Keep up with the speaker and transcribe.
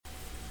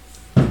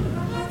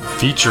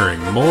Featuring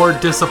more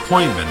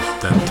disappointment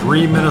than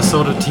 3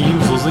 Minnesota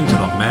teams losing to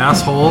the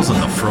Mass Holes in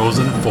the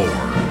Frozen Four.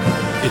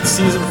 It's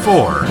Season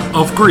 4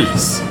 of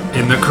Grease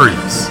in the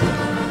Crease.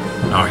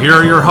 Now here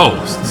are your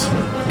hosts,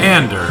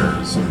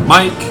 Anders,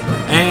 Mike,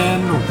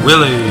 and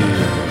Willie.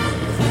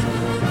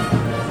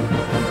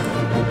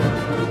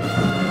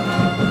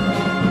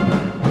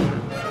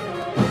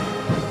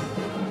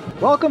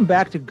 Welcome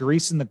back to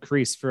Grease in the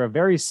Crease for a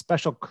very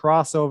special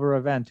crossover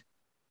event.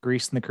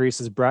 Grease in the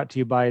Crease is brought to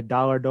you by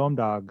Dollar Dome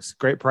Dogs.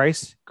 Great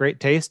price, great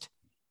taste,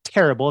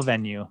 terrible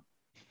venue.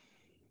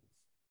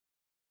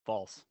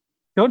 False.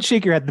 Don't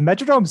shake your head. The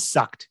Metrodome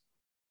sucked.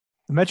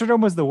 The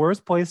Metrodome was the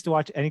worst place to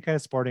watch any kind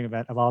of sporting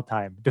event of all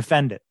time.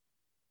 Defend it.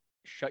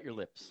 Shut your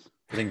lips.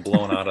 Getting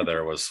blown out of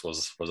there was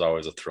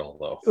always a thrill,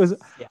 though. It was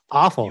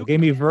awful. It gave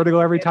me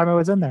vertigo every time I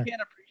was in there. You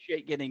can't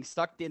appreciate getting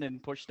sucked in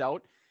and pushed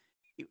out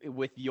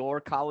with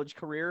your college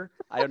career.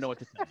 I don't know what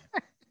to tell you.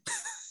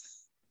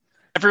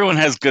 Everyone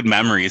has good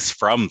memories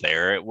from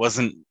there. It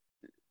wasn't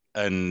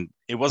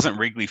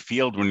Wrigley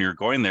Field when you were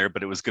going there,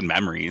 but it was good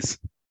memories.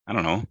 I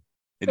don't know.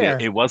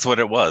 It was what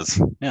it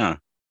was. Yeah.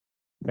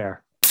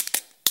 Fair.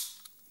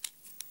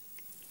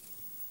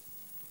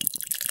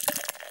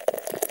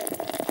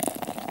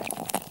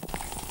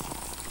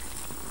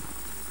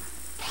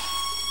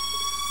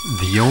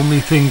 The only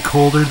thing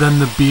colder than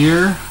the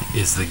beer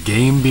is the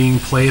game being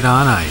played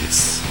on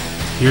ice.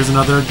 Here's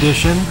another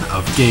edition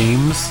of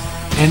Games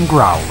and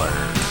Growlers.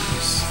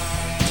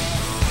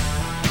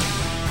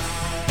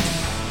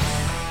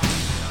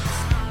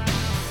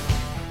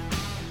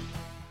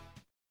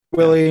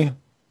 Willie,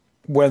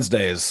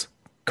 Wednesdays,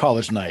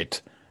 college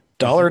night,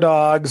 dollar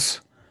dogs,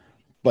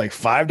 like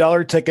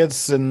 $5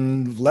 tickets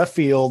in left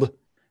field.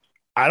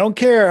 I don't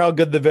care how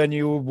good the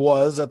venue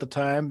was at the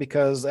time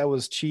because that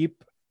was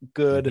cheap,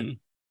 good,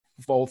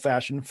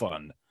 old-fashioned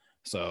fun.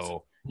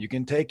 So you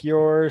can take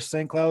your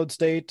St. Cloud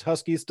State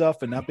Husky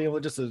stuff and not be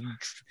able to just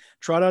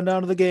trot on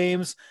down to the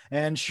games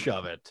and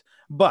shove it.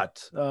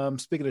 But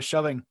speaking of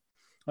shoving,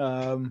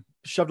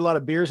 shoved a lot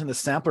of beers in the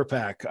sampler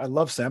pack. I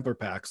love sampler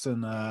packs,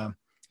 and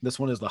this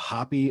one is the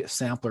Hoppy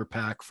Sampler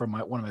Pack from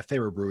one of my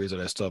favorite breweries that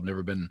I still have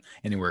never been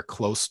anywhere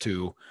close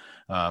to,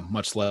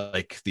 much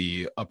like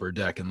the Upper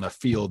Deck and left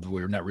field.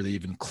 We're not really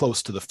even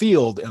close to the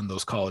field in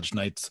those college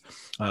nights.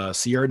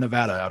 Sierra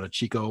Nevada out of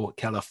Chico,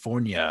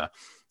 California.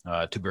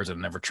 Two beers I've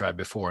never tried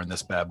before in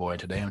this bad boy.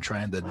 Today I'm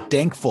trying the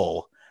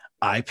Dankful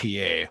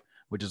IPA,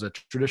 which is a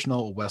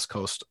traditional West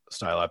Coast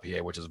style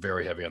IPA, which is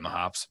very heavy on the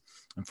hops.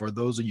 And for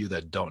those of you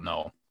that don't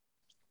know,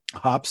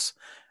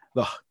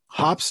 the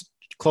hops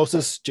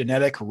closest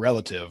genetic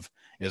relative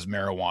is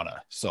marijuana.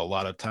 So a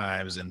lot of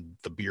times in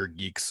the beer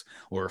geeks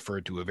will refer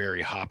to a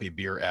very hoppy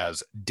beer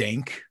as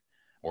dank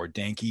or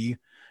danky.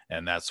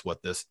 And that's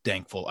what this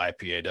Dankful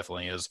IPA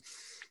definitely is.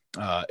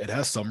 It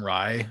has some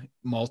rye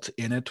malt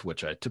in it,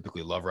 which I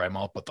typically love rye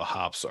malt, but the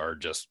hops are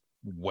just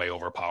way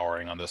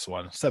overpowering on this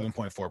one.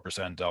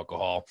 7.4%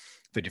 alcohol,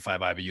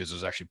 55 IBUs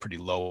is actually pretty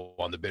low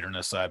on the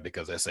bitterness side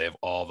because they save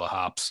all the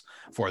hops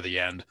for the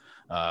end,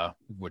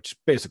 which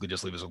basically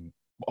just leaves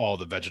all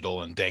the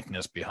vegetal and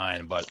dankness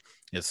behind, but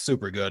it's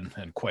super good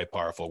and quite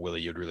powerful.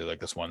 Willie, you'd really like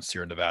this one,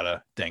 Sierra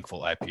Nevada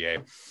Dankful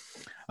IPA.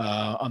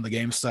 On the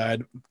game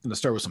side, I'm going to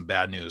start with some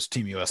bad news.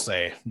 Team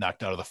USA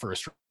knocked out of the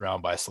first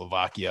round by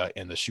Slovakia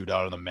in the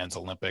shootout of the men's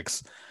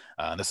Olympics.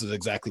 This is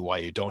exactly why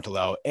you don't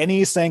allow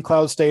any St.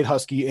 Cloud State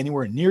Husky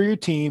anywhere near your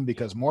team,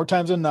 because more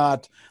times than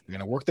not, they're going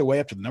to work their way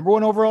up to the number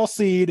 1 overall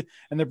seed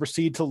and then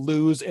proceed to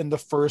lose in the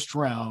first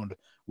round.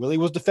 Willie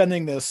was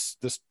defending this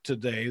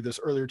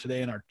earlier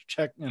today in our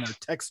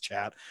text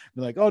chat.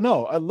 They're like, oh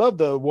no, I love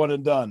the one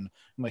and done.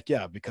 I'm like,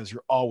 yeah, because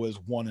you're always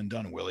one and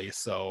done, Willie.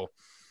 So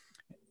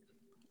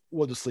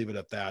we'll just leave it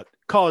at that.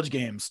 College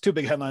games, 2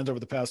 big headlines over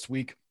the past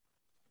week.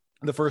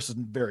 The first is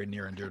very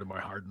near and dear to my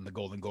heart, and the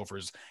Golden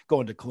Gophers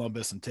going to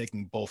Columbus and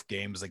taking both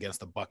games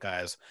against the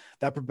Buckeyes.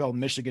 That propelled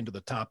Michigan to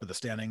the top of the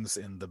standings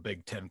in the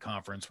Big Ten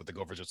Conference, with the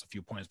Gophers just a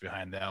few points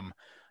behind them.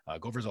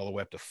 Gophers all the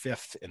way up to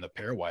 5th in the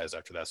pairwise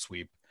after that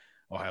sweep.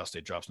 Ohio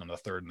State drops down to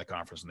 3rd in the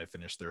conference, and they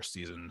finish their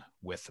season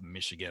with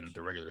Michigan,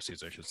 the regular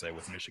season, I should say,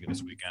 with Michigan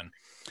this weekend.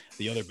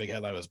 The other big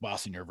headline was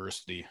Boston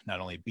University not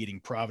only beating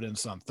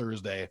Providence on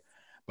Thursday,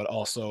 but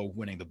also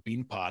winning the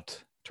Beanpot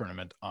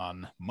tournament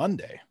on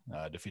Monday,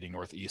 defeating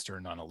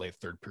Northeastern on a late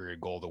third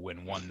period goal to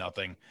win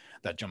 1-0.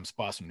 That jumps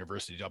Boston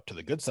University up to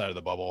the good side of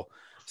the bubble,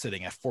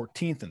 sitting at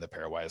 14th in the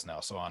pairwise now.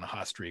 So on a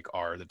hot streak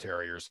are the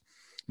Terriers.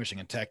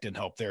 Michigan Tech didn't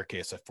help their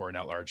case for an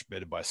at-large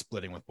bid by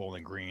splitting with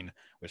Bowling Green,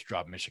 which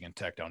dropped Michigan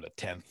Tech down to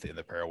 10th in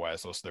the pairwise.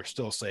 So they're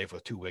still safe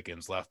with 2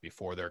 weekends left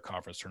before their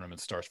conference tournament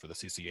starts for the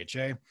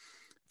CCHA.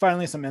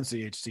 Finally, some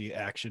NCHC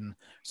action.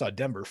 Saw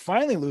Denver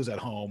finally lose at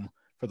home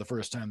for the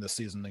first time this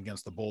season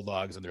against the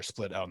Bulldogs, and they're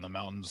split out in the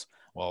mountains,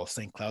 while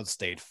St. Cloud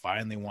State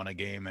finally won a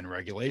game in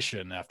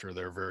regulation after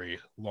their very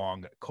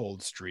long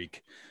cold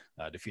streak,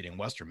 defeating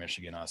Western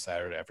Michigan on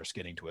Saturday after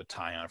skidding to a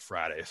tie on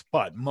Friday.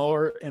 But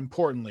more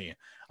importantly,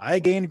 I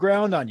gained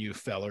ground on you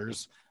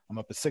fellers. I'm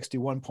up at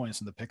 61 points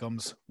in the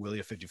pick'ems. Willie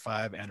at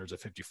 55, Anders at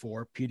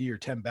 54. PD, you're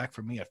 10 back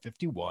from me at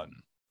 51.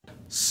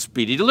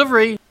 Speedy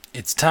delivery.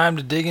 It's time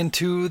to dig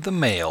into the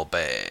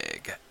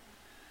mailbag.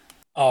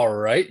 All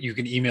right. You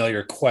can email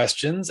your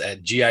questions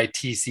at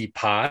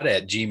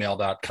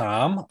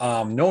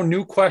gitcpod@gmail.com. No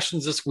new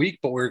questions this week,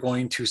 but we're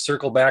going to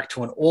circle back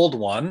to an old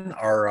one.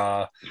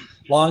 Our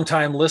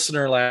longtime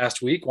listener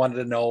last week wanted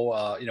to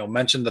know,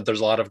 mentioned that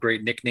there's a lot of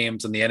great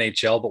nicknames in the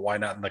NHL, but why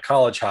not in the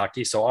college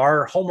hockey? So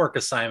our homework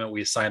assignment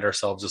we assigned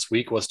ourselves this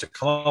week was to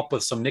come up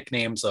with some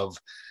nicknames of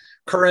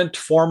current,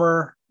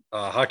 former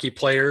hockey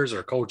players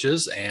or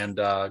coaches. And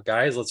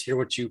guys, let's hear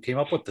what you came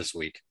up with this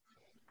week.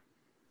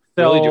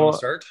 So, Billy, do you want to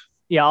start?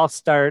 Yeah, I'll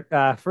start.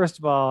 First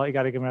of all, you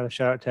got to give another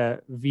shout out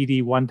to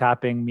VD One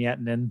Topping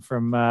Miettinen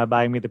from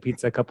buying me the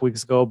pizza a couple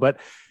weeks ago. But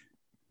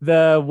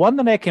the one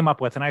that I came up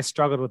with, and I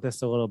struggled with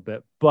this a little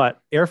bit, but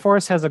Air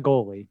Force has a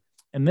goalie,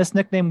 and this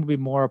nickname would be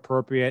more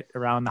appropriate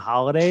around the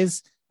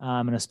holidays,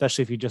 and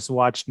especially if you just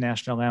watched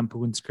National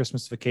Lampoon's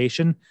Christmas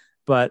Vacation.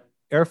 But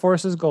Air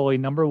Force's goalie,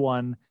 number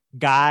one,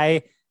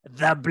 Guy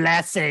the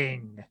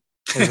Blessing,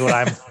 is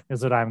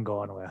what I'm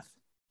going with.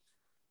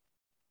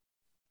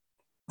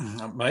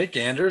 Mike,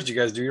 Anders, do you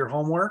guys do your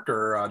homework,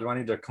 or do I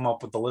need to come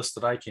up with the list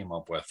that I came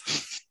up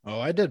with? Oh,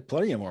 I did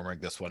plenty of homework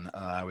this one.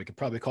 We could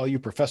probably call you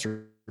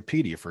Professor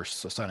Petey for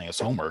assigning us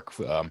homework.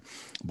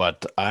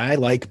 But I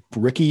like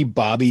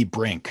Bobby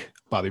Brink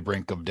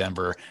of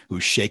Denver,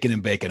 who's shaking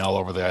and baking all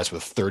over the ice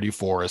with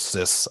 34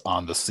 assists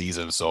on the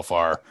season so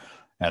far.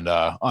 And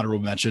honorable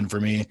mention for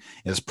me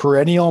is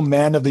perennial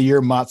man of the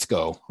year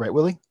Motzko. Right,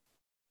 Willie?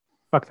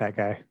 Fuck that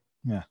guy.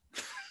 Yeah.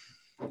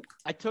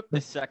 I took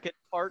the second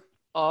part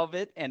of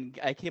it, and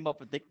I came up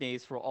with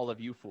nicknames for all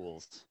of you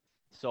fools.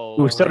 So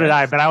did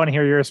I, but I want to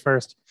hear yours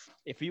first.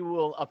 If you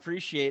will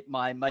appreciate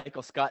my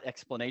Michael Scott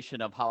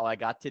explanation of how I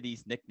got to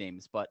these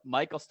nicknames. But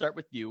Mike, I'll start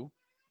with you.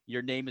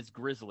 Your name is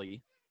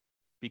Grizzly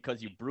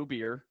because you brew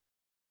beer.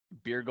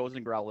 Beer goes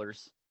in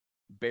growlers.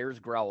 Bears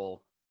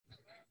growl.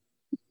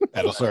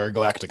 Battlestar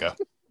Galactica.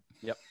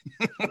 Yep.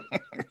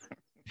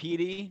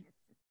 Petey,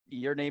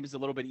 your name is a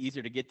little bit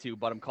easier to get to,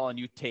 but I'm calling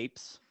you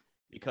Tapes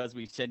because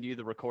we send you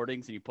the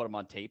recordings and you put them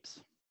on tapes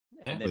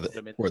and then put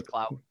them in the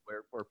cloud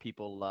where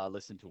people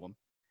listen to them.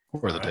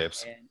 Or the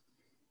tapes. And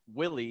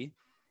Willie,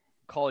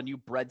 calling you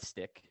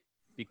Breadstick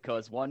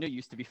because one, you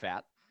used to be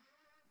fat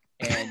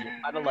and you're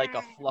kind of like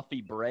a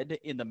fluffy bread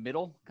in the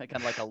middle, kind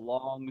of like a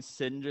long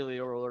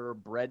singular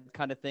bread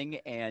kind of thing.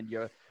 And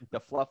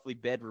the fluffy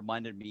bed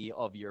reminded me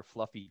of your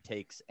fluffy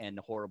takes and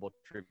horrible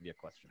trivia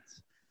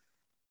questions.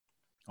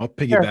 I'll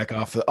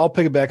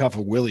piggyback off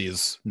of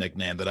Willie's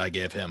nickname that I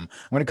gave him.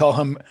 I'm going to call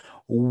him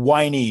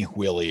Whiny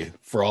Willie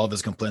for all of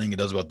his complaining he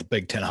does about the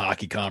Big Ten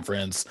Hockey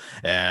Conference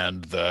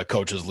and the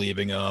coaches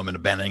leaving him and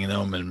abandoning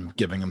him and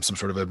giving him some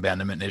sort of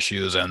abandonment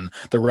issues and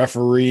the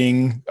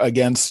refereeing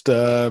against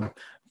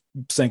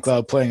St.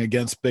 Cloud playing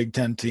against Big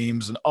Ten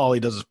teams. And all he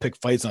does is pick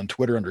fights on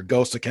Twitter under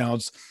ghost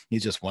accounts.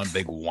 He's just one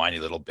big whiny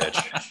little bitch.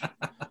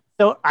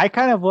 So I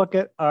kind of look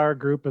at our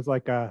group as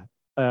like a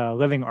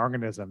living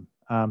organism.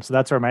 So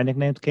that's where my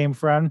nicknames came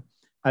from.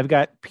 I've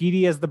got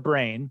Petey as the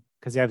brain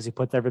because he obviously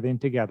puts everything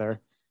together.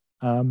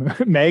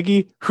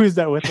 Maggie, who's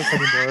not with us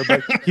anymore,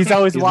 but he's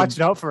always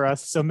watching out for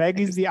us. So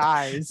Maggie's the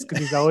eyes because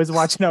he's always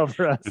watching out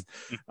for us.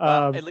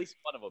 At least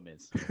one of them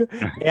is.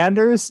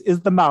 Anders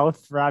is the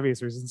mouth for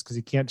obvious reasons because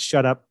he can't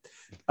shut up.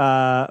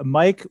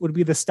 Mike would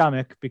be the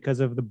stomach because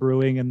of the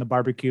brewing and the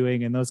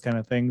barbecuing and those kind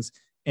of things.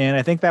 And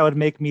I think that would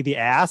make me the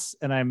ass.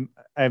 And I'm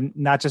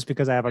not just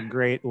because I have a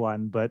great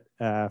one, but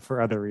for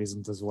other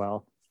reasons as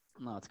well.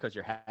 No, it's because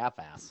you're half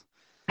ass.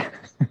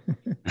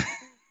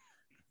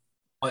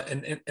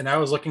 And I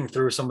was looking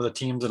through some of the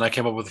teams and I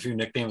came up with a few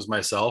nicknames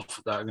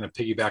myself. I'm going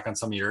to piggyback on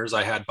some of yours.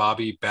 I had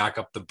Bobby back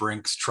up the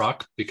Brinks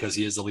truck because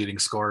he is the leading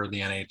scorer in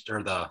the NH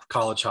or the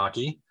college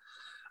hockey.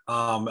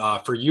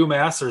 For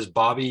UMass, there's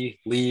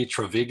Bobby Lee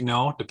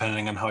Trevigno,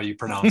 depending on how you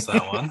pronounce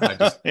that one. I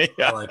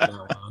like that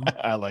one.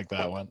 I like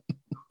that one.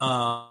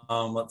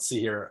 Let's see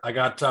here. I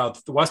got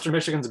the Western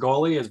Michigan's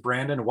goalie is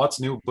Brandon What's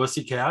New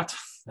Bussy Cat,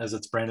 as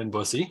it's Brandon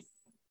Bussy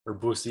or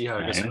Bussy,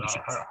 I guess,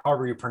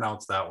 however you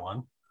pronounce that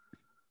one.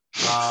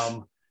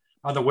 On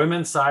the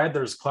women's side,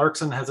 there's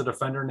Clarkson has a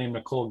defender named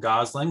Nicole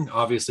Gosling,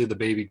 obviously the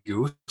baby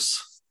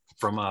goose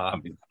from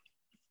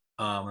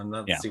and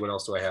let's see what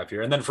else do I have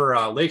here. And then for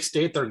Lake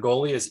State, their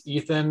goalie is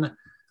Ethan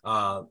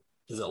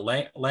is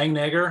it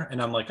Langnager?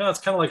 And I'm like, oh, it's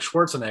kind of like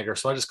Schwarzenegger,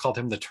 so I just called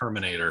him the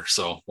Terminator.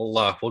 So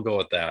we'll go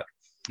with that.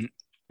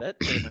 That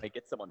might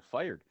get someone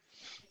fired.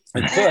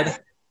 It could.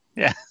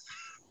 Yeah.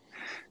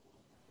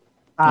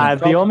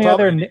 The only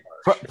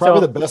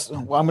the best.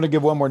 Well, I'm going to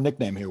give one more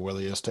nickname here,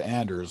 Willie, is to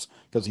Anders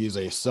because he's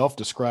a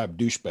self-described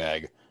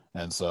douchebag,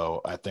 and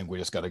so I think we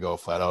just got to go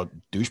flat out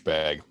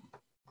douchebag.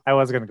 I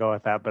was going to go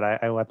with that, but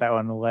I let that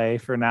one lay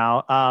for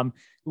now.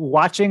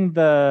 Watching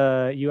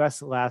the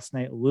U.S. last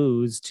night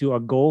lose to a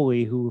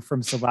goalie who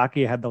from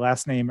Slovakia had the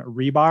last name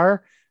Rebar.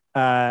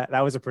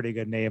 That was a pretty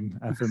good name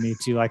for me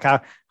too. Like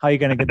how are you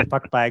going to get the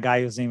puck by a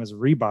guy whose name is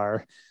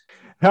Rebar?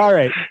 All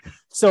right.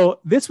 So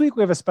this week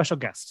we have a special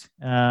guest.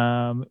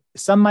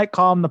 Some might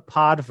call him the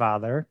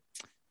Podfather.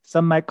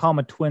 Some might call him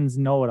a Twins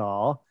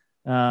know-it-all.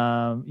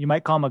 You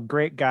might call him a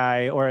great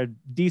guy or a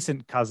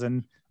decent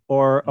cousin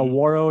or a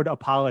warroad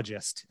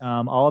apologist.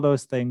 All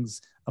those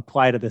things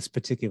apply to this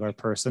particular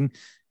person.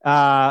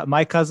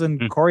 My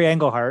cousin, Corey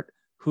Englehart,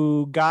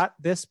 who got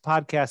this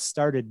podcast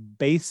started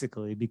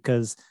basically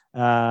because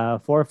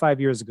 4 or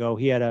 5 years ago,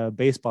 he had a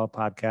baseball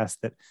podcast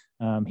that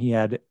he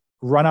had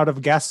run out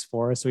of guests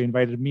for. So he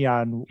invited me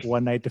on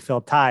one night to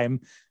fill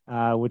time,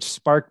 which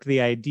sparked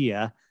the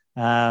idea.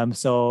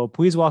 So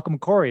please welcome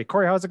Corey.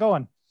 Corey, how's it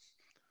going?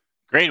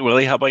 Great,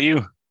 Willie. How about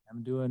you?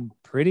 I'm doing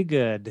pretty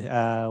good.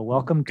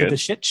 Welcome to the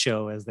shit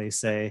show, as they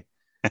say.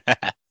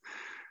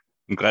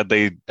 I'm glad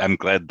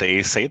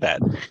they say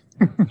that.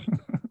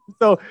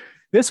 So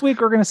this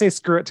week we're going to say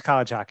screw it to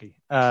college hockey.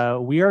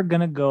 We are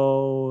going to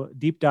go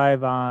deep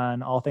dive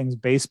on all things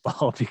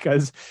baseball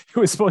because it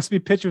was supposed to be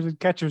pitchers and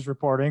catchers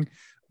reporting,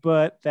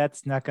 but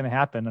that's not going to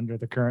happen under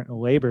the current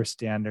labor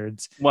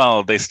standards.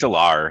 Well, they still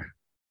are.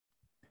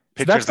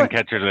 Pitchers and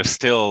catchers are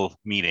still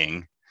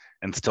meeting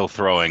and still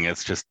throwing.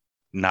 It's just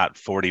not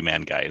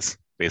 40-man guys,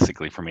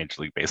 basically, for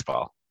Major League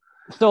Baseball.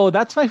 So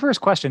that's my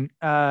first question.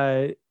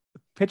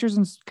 Pitchers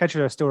and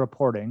catchers are still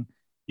reporting.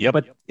 Yep.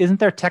 But isn't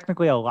there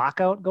technically a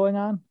lockout going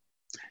on?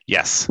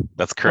 Yes,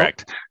 that's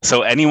correct. Oh.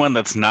 So anyone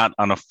that's not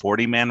on a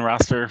 40-man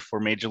roster for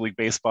Major League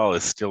Baseball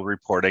is still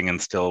reporting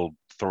and still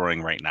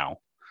throwing right now.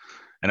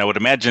 And I would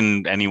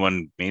imagine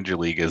anyone Major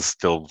League is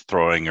still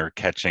throwing or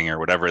catching or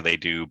whatever they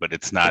do, but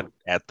it's not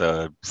at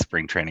the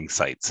spring training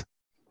sites.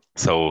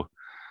 So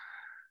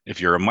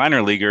if you're a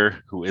minor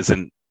leaguer who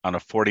isn't on a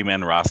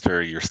 40-man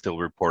roster, you're still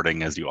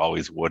reporting as you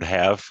always would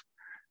have.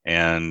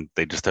 And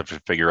they just have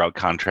to figure out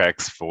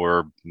contracts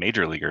for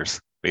major leaguers,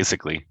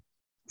 basically.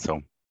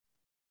 So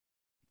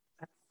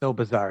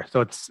bizarre.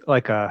 So it's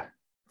like a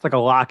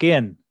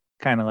lock-in,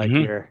 kind of like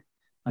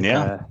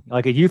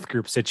like a youth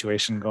group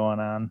situation going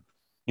on.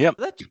 Yep.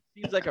 That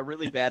seems like a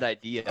really bad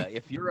idea.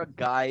 If you're a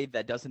guy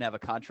that doesn't have a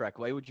contract,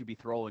 why would you be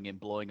throwing and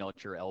blowing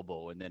out your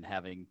elbow and then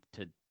having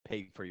to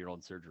pay for your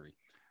own surgery?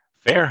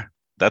 Fair.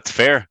 That's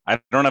fair. I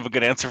don't have a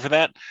good answer for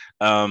that.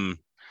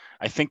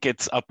 I think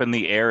it's up in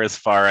the air as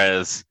far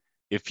as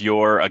if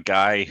you're a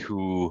guy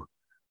who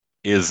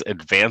is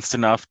advanced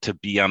enough to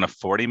be on a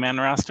 40-man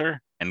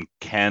roster and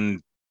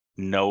can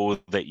know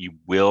that you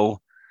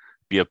will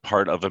be a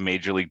part of a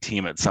major league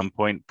team at some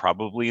point,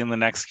 probably in the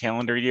next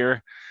calendar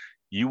year.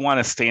 You want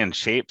to stay in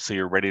shape so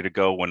you're ready to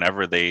go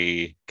whenever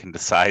they can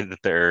decide that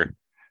they're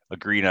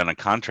agreed on a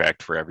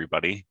contract for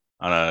everybody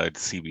on a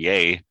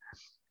CBA.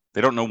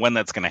 They don't know when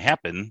that's going to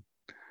happen.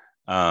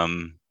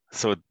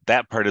 So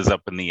that part is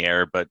up in the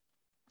air, but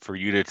for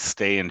you to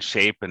stay in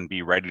shape and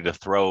be ready to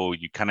throw,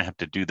 you kind of have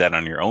to do that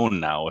on your own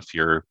now. If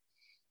you're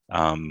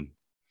a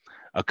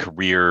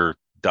career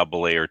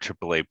AA or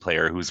AAA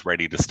player who's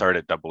ready to start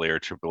at AA or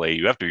AAA,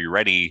 you have to be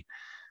ready,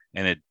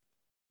 and it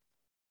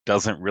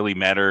doesn't really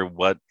matter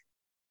what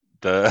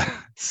the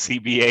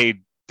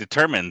CBA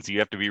determines. You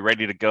have to be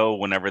ready to go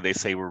whenever they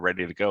say we're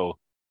ready to go,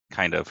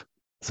 kind of.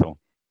 So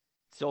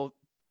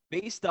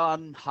based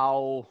on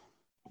how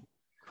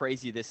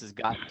crazy this has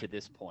gotten to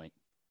this point,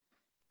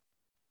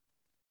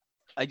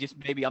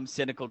 maybe I'm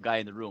cynical guy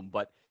in the room,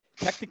 but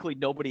technically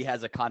nobody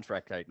has a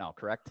contract right now,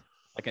 correct?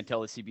 Like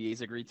until the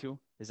CBA's agreed to?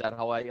 Is that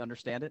how I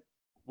understand it?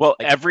 Well,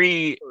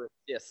 every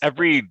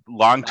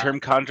long-term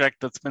contract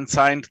that's been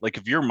signed, like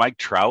if you're Mike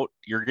Trout,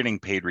 you're getting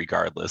paid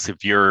regardless.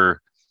 If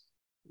you're,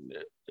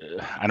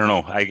 I don't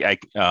know,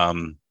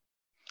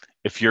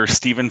 if you're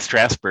Steven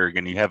Strasburg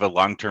and you have a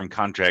long-term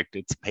contract,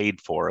 it's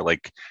paid for.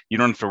 Like you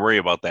don't have to worry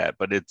about that.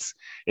 But it's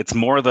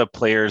more the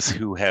players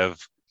who have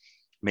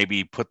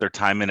maybe put their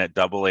time in at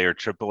AA or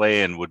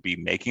AAA and would be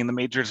making the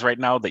majors right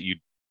now that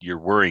you're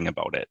worrying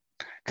about it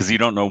because you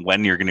don't know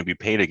when you're going to be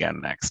paid again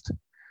next.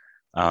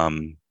 But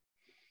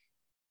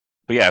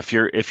yeah,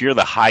 if you're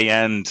the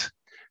high-end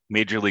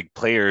major league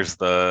players,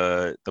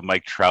 the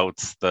Mike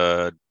Trouts,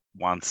 the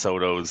Juan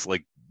Sotos,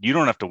 like you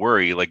don't have to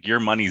worry. Like your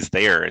money's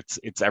there.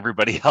 It's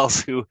everybody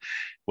else who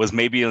was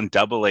maybe in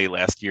AA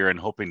last year and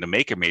hoping to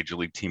make a major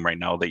league team right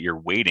now that you're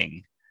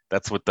waiting.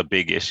 That's what the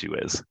big issue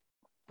is.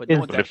 But no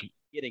one's actually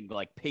getting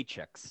like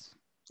paychecks.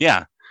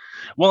 Yeah.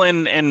 Well,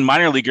 and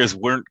minor leaguers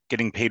weren't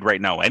getting paid right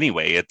now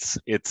anyway.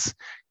 It's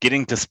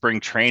getting to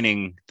spring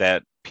training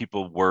that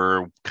people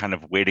were kind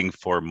of waiting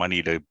for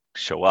money to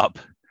show up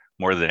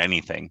more than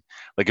anything.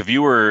 Like if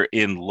you were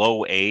in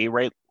low A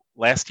right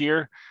last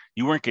year,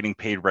 you weren't getting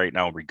paid right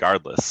now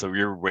regardless. So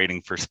you're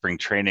waiting for spring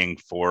training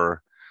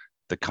for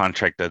the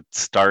contract to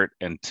start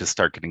and to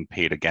start getting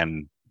paid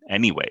again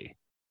anyway.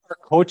 Are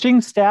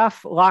coaching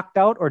staff locked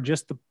out or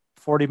just the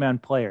 40-man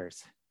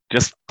players?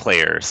 Just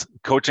players.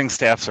 Coaching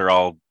staffs are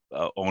all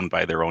owned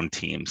by their own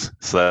teams.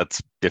 So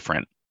that's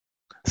different.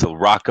 So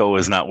Rocco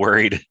is not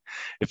worried.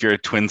 If you're a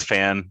Twins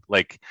fan,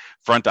 like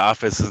front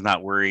office is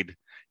not worried.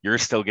 You're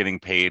still getting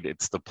paid.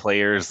 It's the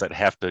players that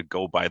have to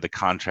go by the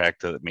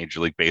contract that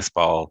Major League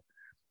Baseball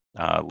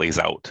lays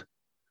out.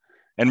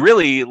 And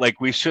really, like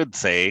we should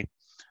say,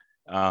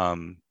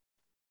 the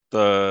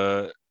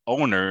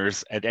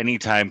owners at any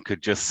time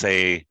could just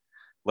say,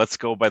 let's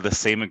go by the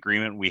same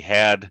agreement we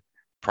had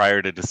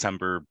prior to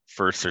December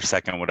 1st or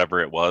 2nd,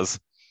 whatever it was,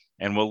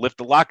 and we'll lift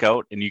the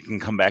lockout and you can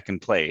come back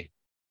and play.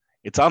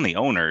 It's on the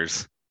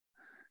owners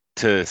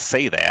to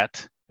say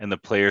that, and the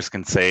players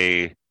can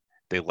say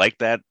they like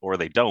that or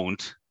they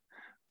don't.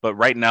 But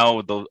right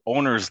now, the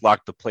owners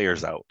lock the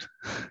players out,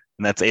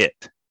 and that's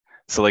it.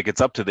 So like,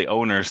 it's up to the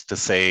owners to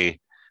say,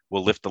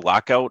 we'll lift the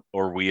lockout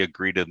or we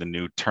agree to the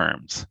new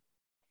terms.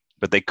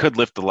 But they could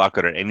lift the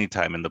lockout at any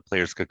time and the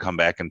players could come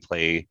back and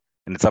play,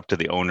 and it's up to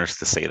the owners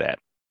to say that.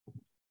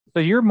 So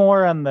you're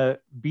more on the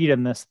beat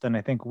in this than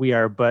I think we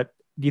are, but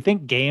do you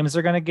think games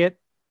are going to get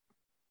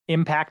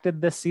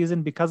impacted this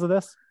season because of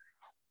this?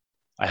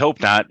 I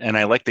hope not. And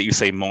I like that you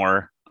say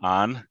more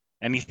on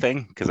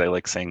anything, because I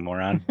like saying more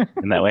on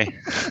in that way.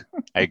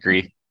 I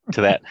agree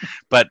to that.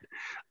 But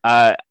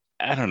I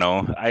don't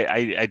know.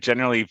 I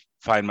generally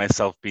find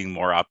myself being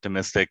more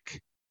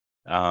optimistic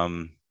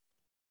in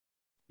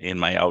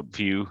my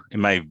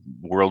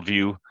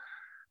worldview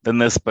than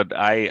this. But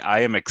I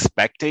am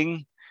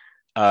expecting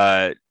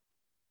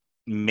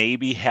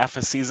maybe half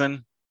a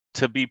season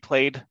to be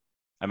played.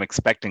 I'm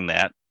expecting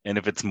that. And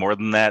if it's more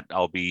than that,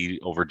 I'll be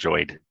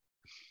overjoyed.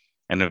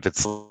 And if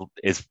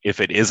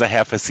it is a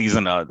half a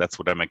season, that's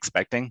what I'm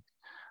expecting.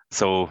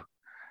 So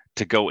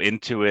to go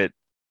into it,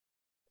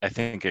 I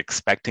think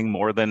expecting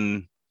more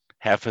than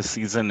half a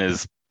season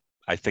is,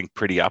 I think,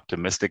 pretty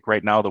optimistic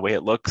right now, the way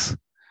it looks.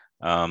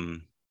 I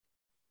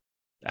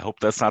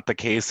hope that's not the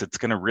case. It's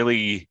going to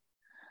really,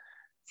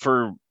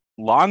 for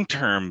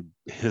long-term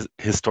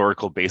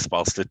historical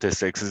baseball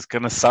statistics, it's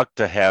going to suck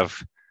to have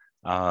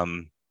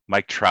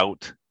Mike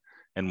Trout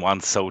and Juan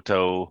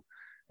Soto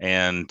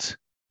and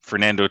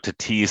Fernando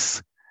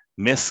Tatis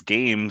miss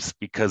games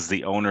because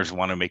the owners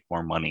want to make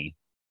more money.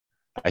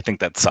 I think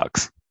that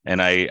sucks.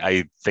 And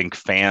I think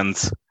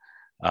fans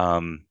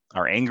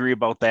are angry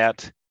about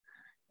that.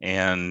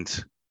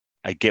 And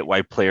I get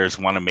why players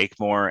want to make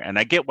more. And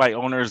I get why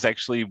owners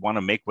actually want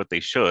to make what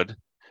they should.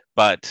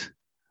 But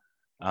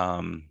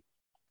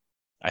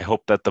I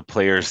hope that the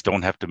players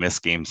don't have to miss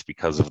games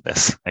because of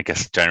this, I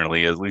guess,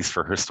 generally, at least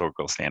for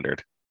historical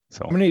standard.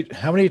 So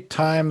how many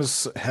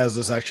times has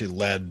this actually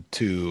led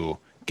to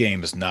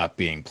games not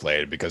being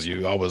played? Because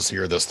you always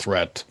hear this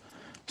threat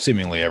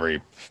seemingly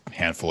every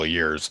handful of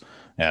years,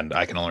 and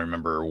I can only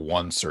remember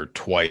once or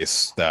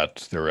twice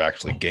that there were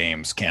actually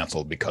games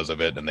canceled because of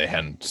it, and they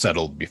hadn't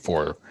settled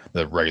before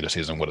the regular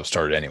season would have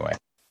started anyway.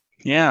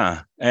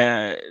 Yeah,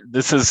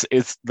 this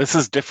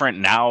is different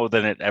now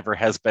than it ever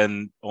has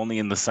been, only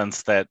in the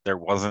sense that there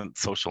wasn't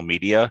social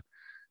media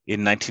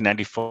in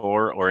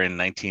 1994 or in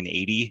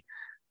 1980,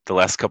 the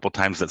last couple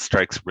times that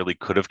strikes really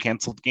could have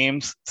canceled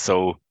games.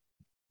 So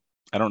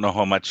I don't know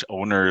how much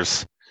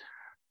owners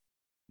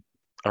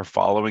are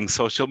following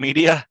social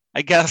media,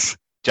 I guess,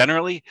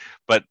 generally,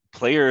 but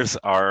players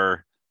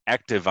are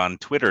active on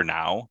Twitter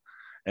now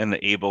and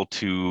able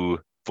to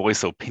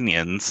voice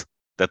opinions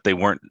that they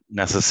weren't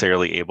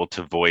necessarily able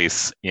to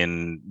voice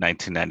in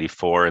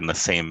 1994 in the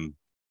same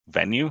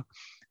venue.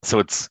 So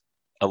it's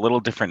a little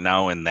different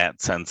now in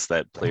that sense,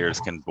 that players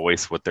can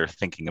voice what they're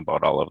thinking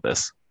about all of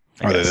this.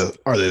 Are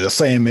they the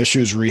same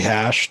issues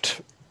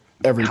rehashed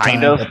every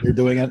time that they're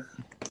doing it?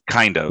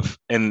 Kind of.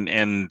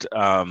 And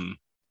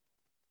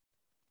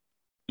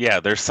yeah,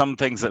 there's some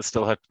things that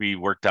still have to be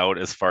worked out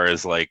as far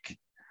as like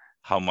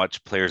how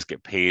much players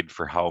get paid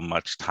for how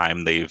much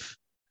time they've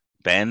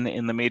been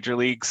in the major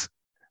leagues.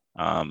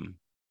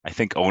 I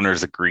think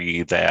owners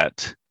agree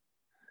that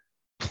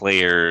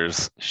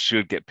players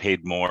should get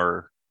paid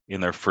more in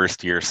their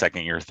first year,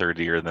 second year, third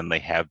year than they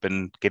have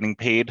been getting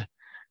paid.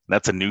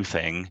 That's a new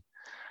thing.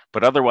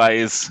 But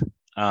otherwise,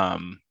 I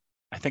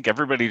think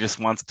everybody just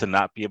wants to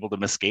not be able to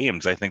miss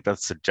games. I think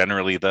that's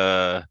generally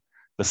the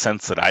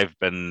sense that I've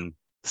been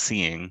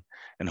seeing,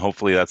 and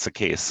hopefully that's the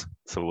case.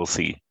 So we'll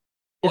see.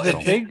 Is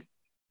it big?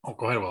 Oh,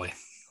 go ahead, Willie.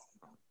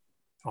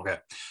 Okay.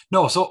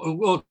 No, so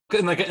well,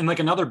 and like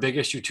another big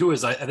issue too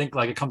is I think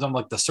like it comes down to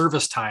like the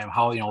service time,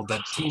 how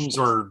that teams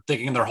are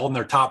thinking they're holding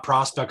their top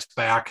prospects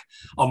back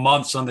a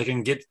month so they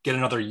can get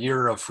another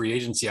year of free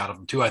agency out of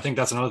them too. I think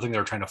that's another thing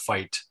they're trying to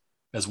fight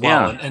as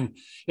well.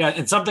 Yeah.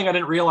 And something I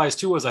didn't realize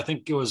too was I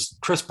think it was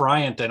Chris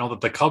Bryant. I know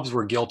that the Cubs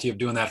were guilty of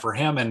doing that for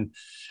him, and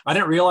I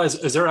didn't realize,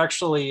 is there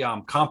actually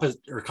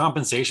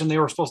compensation they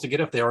were supposed to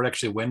get if they were to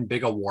actually win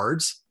big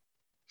awards?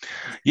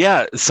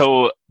 Yeah,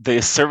 so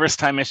the service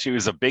time issue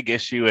is a big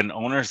issue, and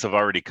owners have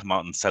already come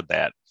out and said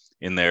that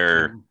in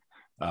their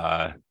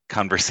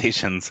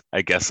conversations,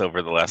 I guess,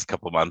 over the last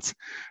couple of months.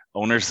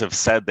 Owners have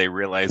said they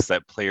realize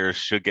that players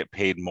should get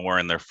paid more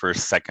in their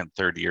first, second,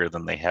 third year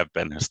than they have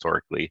been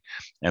historically,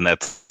 and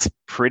that's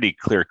pretty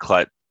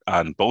clear-cut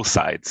on both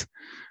sides.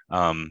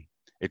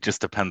 It just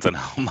depends on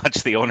how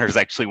much the owners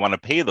actually want to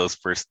pay those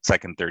first,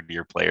 second, third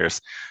year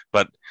players.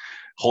 But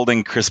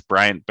holding Chris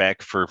Bryant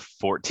back for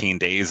 14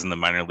 days in the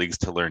minor leagues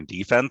to learn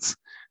defense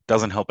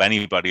doesn't help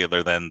anybody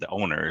other than the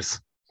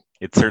owners.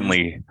 It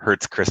certainly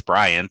hurts Chris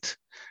Bryant,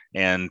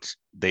 and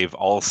they've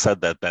all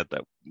said that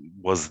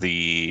was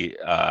the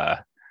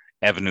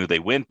avenue they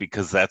went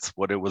because that's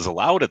what it was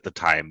allowed at the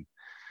time.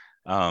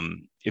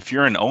 if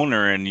you're an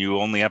owner and you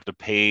only have to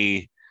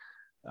pay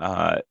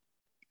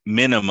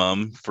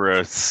minimum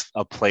for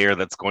a player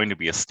that's going to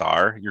be a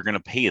star, you're going to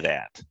pay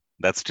that.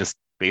 That's just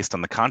based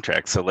on the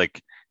contract. So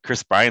like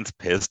Chris Bryant's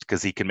pissed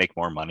because he can make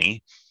more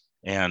money,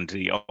 and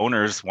the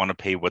owners want to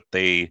pay what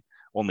they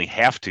only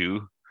have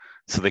to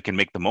so they can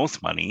make the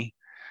most money.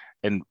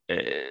 And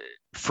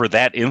for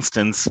that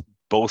instance,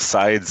 both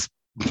sides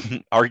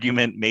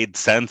argument made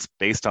sense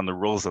based on the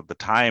rules of the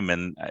time,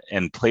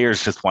 and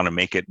players just want to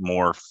make it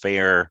more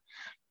fair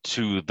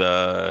to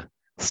the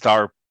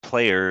star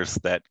players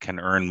that can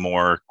earn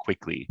more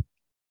quickly.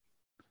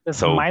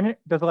 Does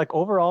like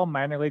overall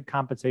minor league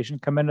compensation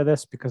come into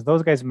this? Because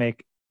those guys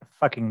make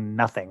fucking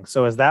nothing.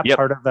 So is that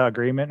part of the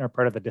agreement or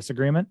part of the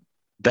disagreement?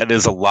 That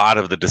is a lot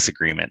of the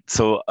disagreement.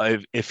 So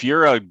if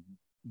you're a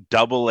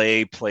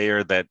AA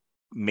player that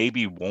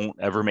maybe won't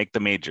ever make the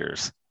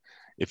majors,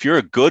 if you're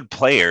a good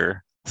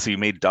player, so you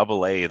made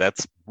AA,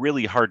 that's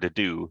really hard to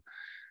do.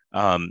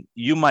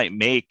 You might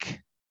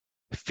make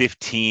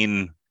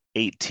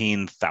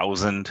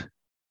 18,000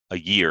 a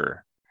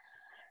year,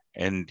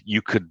 and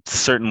you could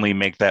certainly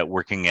make that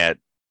working at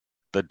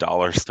the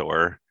dollar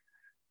store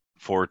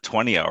for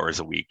 20 hours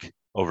a week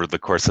over the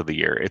course of the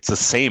year. It's the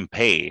same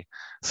pay.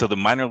 So the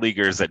minor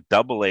leaguers at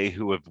AA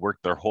who have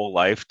worked their whole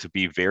life to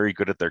be very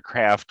good at their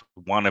craft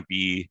want to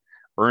be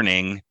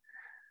earning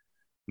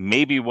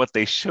maybe what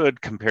they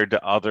should compared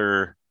to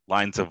other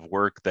lines of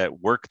work that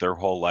work their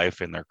whole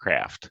life in their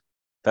craft.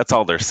 That's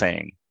all they're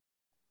saying.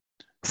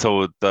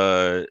 So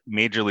the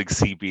Major League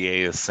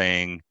CBA is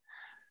saying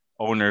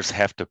owners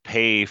have to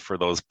pay for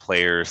those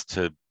players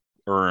to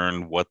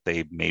earn what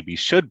they maybe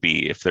should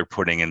be if they're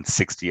putting in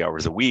 60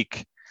 hours a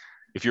week.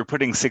 If you're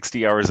putting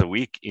 60 hours a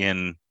week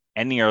in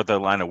any other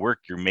line of work,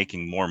 you're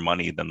making more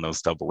money than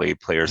those AA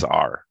players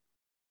are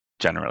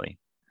generally.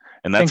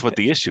 And that's what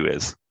the issue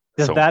is.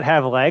 Does that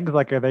have legs?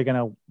 Like, are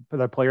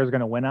the players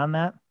going to win on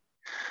that?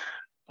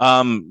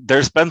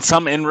 There's been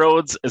some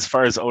inroads as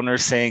far as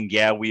owners saying,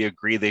 yeah, we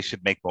agree they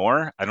should make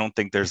more. I don't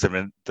think there's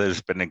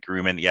been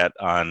agreement yet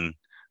on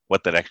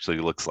what that actually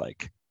looks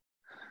like.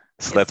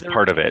 So that's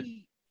part of it.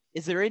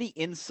 Is there any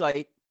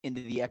insight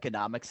into the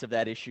economics of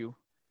that issue?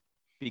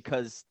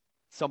 Because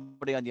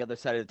somebody on the other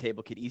side of the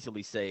table could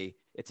easily say,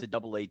 it's a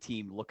AA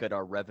team. Look at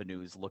our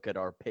revenues. Look at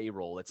our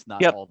payroll. It's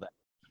not all that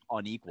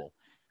unequal.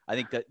 I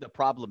think that the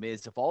problem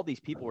is if all these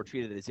people were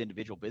treated as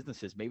individual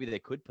businesses, maybe they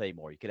could pay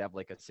more. You could have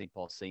like a St.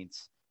 Paul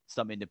Saints,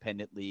 some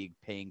independent league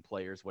paying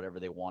players whatever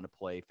they want to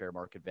play, fair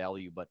market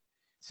value. But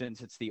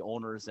since it's the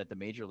owners at the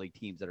major league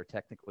teams that are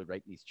technically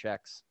writing these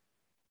checks,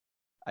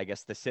 I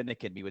guess the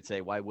cynic in me would say,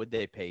 why would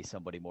they pay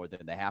somebody more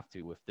than they have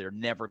to if they're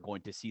never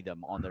going to see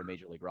them on their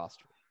major league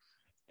roster?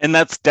 And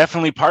that's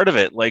definitely part of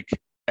it. Like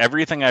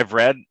everything I've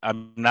read,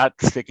 I'm not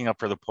sticking up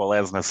for the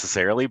Pohlads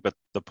necessarily, but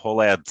the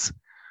Pohlads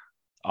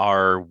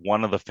are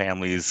one of the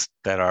families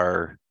that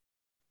are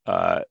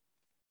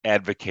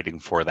advocating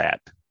for that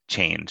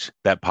change,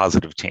 that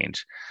positive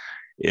change.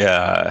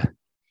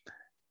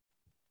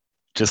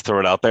 Just throw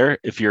it out there.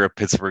 If you're a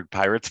Pittsburgh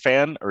Pirates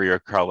fan or you're a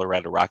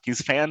Colorado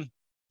Rockies fan,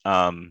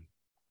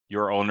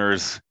 your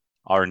owners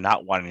are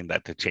not wanting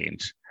that to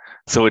change.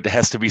 So it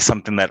has to be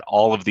something that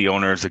all of the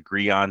owners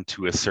agree on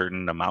to a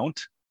certain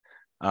amount.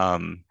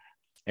 And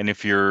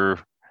if you're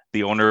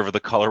the owner of the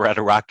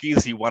Colorado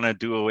Rockies, you want to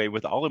do away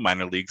with all the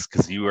minor leagues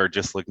because you are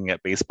just looking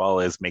at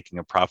baseball as making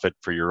a profit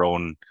for your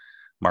own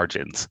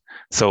margins.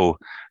 So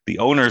the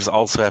owners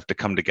also have to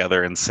come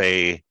together and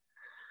say,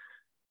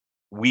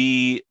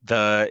 we,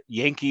 the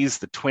Yankees,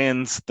 the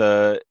Twins,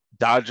 the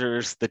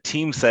Dodgers, the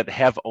teams that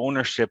have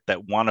ownership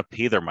that want to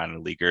pay their minor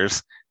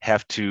leaguers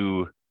have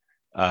to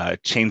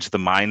change the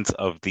minds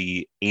of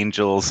the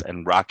Angels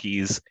and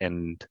Rockies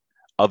and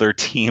other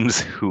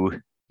teams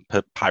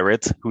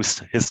Pirates who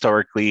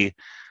historically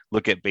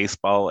look at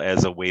baseball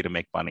as a way to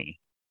make money.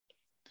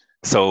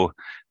 So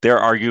they're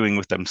arguing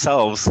with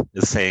themselves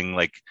is saying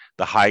like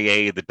the high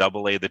A, the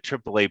AA, the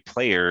AAA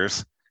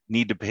players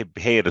need to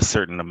pay at a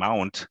certain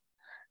amount,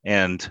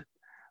 and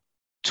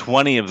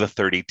 20 of the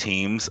 30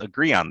 teams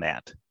agree on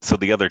that. So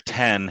the other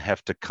 10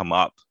 have to come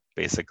up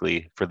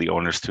basically for the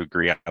owners to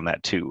agree on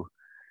that too.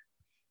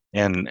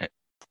 And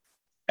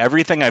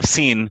everything I've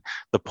seen,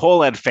 the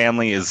Pohlad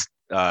family is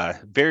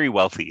very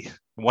wealthy.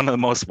 One of the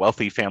most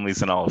wealthy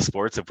families in all of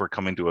sports, if we're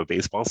coming to a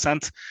baseball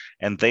sense,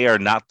 and they are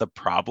not the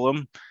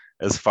problem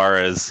as far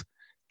as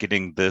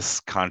getting this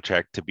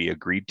contract to be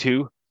agreed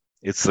to.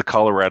 It's the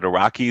Colorado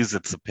Rockies,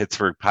 it's the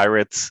Pittsburgh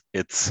Pirates,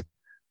 it's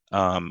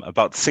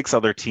about 6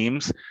 other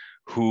teams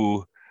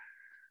who,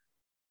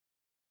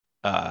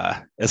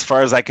 as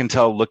far as I can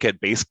tell, look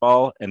at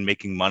baseball and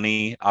making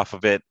money off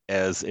of it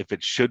as if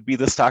it should be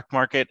the stock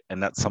market,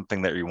 and that's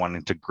something that you're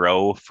wanting to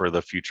grow for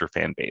the future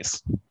fan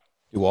base.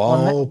 Do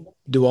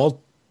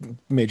all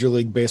Major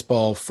League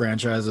Baseball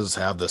franchises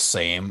have the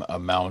same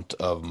amount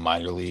of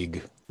minor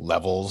league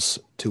levels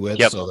to it?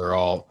 Yep. So they're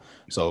all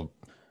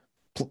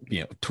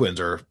Twins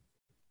are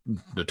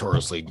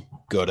notoriously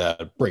good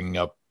at bringing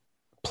up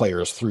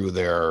players through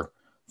their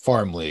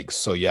farm leagues.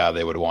 So yeah,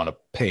 they would want to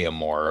pay him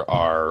more.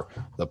 Are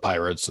the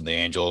Pirates and the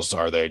Angels,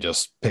 are they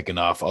just picking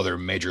off other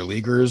major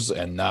leaguers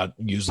and not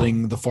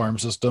using the farm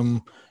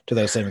system to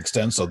that same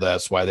extent? So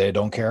that's why they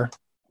don't care.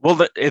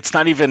 Well, it's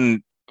not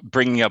even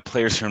bringing up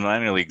players from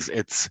minor leagues.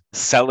 It's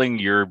selling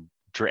your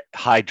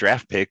high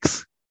draft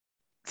picks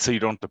so you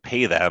don't have to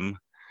pay them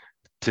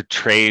to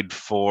trade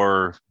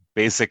for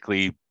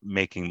basically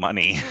making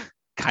money.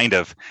 Kind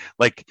of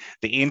like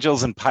the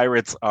Angels and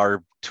Pirates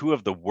are two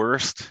of the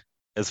worst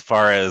as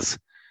far as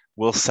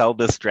we'll sell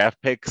this draft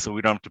pick so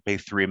we don't have to pay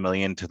 $3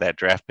 million to that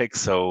draft pick.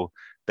 So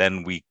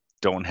then we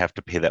don't have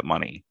to pay that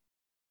money.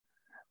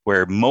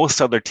 Where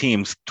most other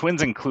teams,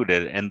 Twins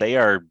included, and they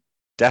are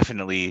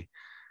definitely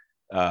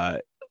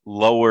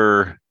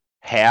lower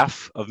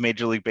half of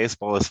Major League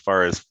Baseball as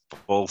far as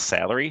full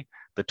salary.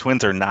 The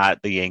Twins are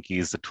not the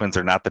Yankees. The Twins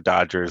are not the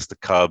Dodgers, the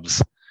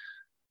Cubs.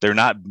 They're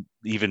not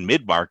even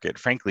mid-market,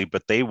 frankly,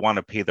 but they want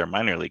to pay their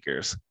minor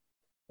leaguers.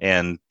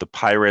 And the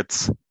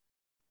Pirates,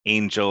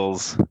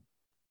 Angels,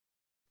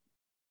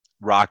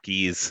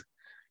 Rockies,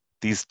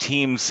 these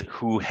teams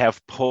who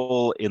have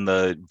pull in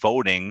the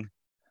voting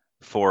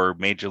for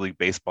Major League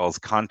Baseball's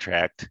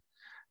contract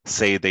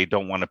say they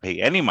don't want to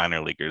pay any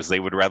minor leaguers. They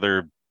would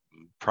rather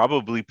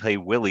probably pay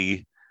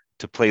Willie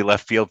to play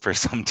left field for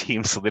some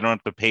team so they don't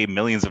have to pay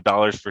millions of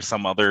dollars for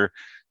some other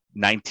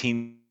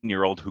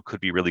 19-year-old who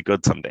could be really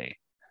good someday.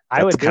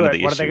 I would do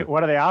it.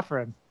 What are they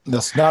offering?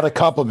 That's not a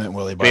compliment,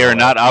 Willie. They are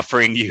not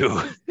offering you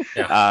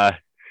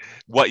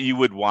what you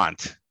would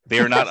want. They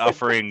are not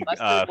offering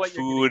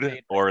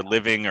food or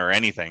living or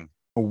anything.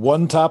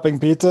 One topping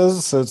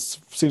pizzas. It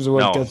seems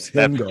what gets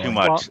him going. Too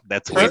much. Well,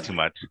 that's way too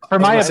much. For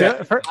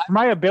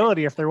my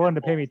ability, if they're willing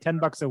to pay me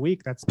 $10 a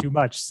week, that's too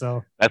much.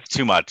 So that's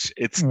too much.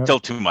 It's still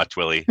too much,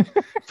 Willie.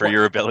 For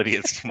your ability,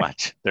 it's too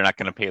much. They're not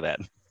going to pay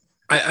that.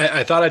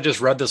 I thought I just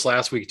read this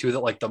last week too,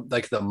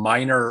 that the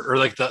minor or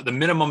like the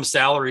minimum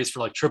salaries for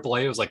like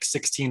AAA was like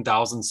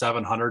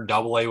 16,700,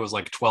 AA was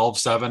like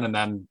 12,700, and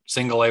then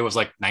single A was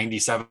like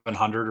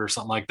 9,700 or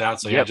something like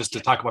that. So yeah, just to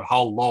talk about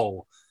how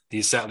low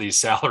these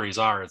salaries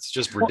are, it's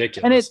just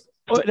ridiculous.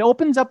 And it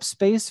opens up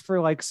space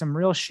for like some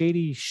real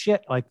shady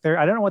shit. Like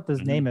I don't know what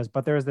this name is,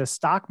 but there's this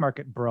stock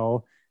market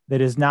bro that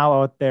is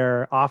now out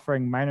there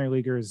offering minor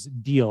leaguers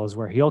deals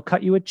where he'll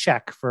cut you a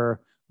check for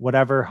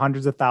whatever,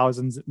 hundreds of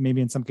thousands, maybe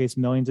in some case,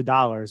 millions of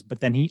dollars, but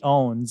then he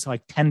owns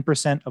like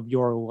 10% of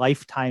your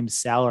lifetime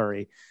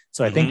salary.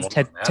 So I think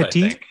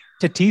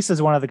Tatis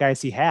is one of the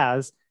guys he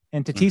has,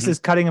 and Tatis is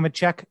cutting him a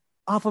check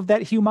off of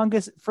that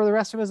humongous for the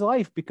rest of his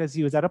life because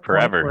he was at a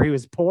point where he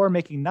was poor,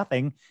 making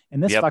nothing.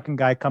 And this fucking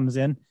guy comes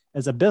in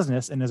as a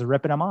business and is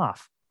ripping him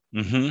off.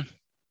 Mm-hmm.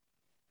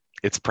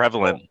 It's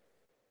prevalent.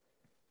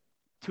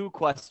 Two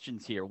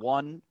questions here.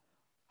 One,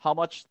 how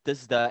much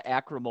does the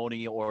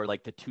acrimony or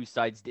like the two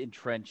sides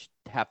entrenched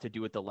have to do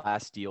with the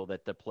last deal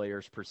that the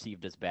players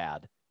perceived as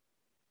bad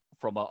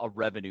from a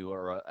revenue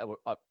or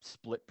a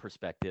split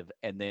perspective?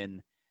 And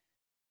then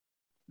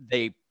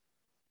they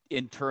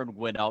in turn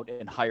went out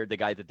and hired the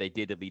guy that they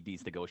did to lead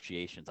these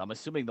negotiations. I'm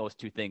assuming those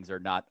two things are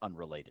not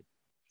unrelated.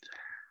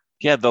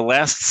 Yeah, the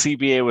last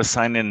CBA was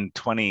signed in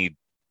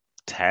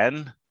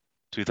 2010,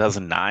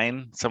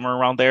 2009, somewhere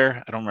around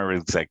there. I don't remember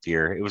the exact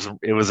year. It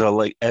was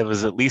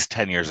at least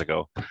 10 years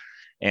ago.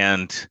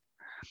 And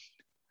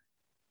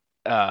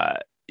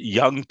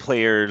young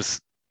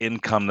players'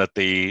 income that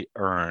they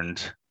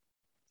earned,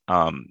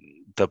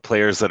 the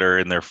players that are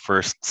in their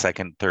first,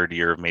 second, third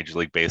year of Major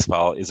League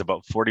Baseball is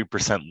about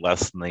 40%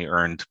 less than they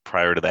earned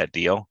prior to that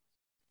deal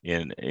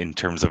in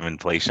terms of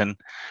inflation.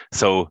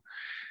 So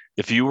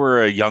if you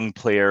were a young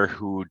player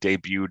who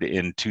debuted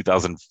in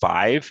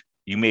 2005,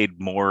 you made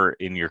more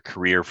in your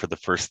career for the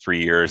first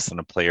 3 years than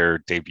a player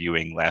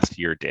debuting last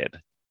year did.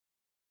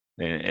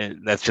 And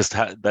that's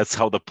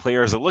how the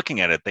players are looking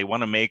at it. They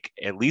want to make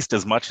at least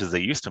as much as they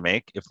used to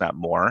make, if not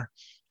more.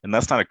 And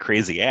that's not a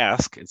crazy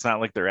ask. It's not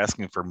like they're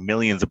asking for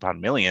millions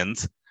upon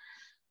millions.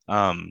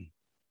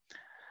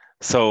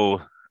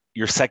 So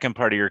your second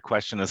part of your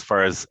question, as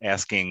far as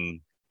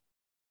asking,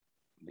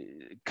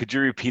 could you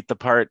repeat the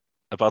part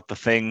about the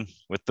thing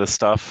with the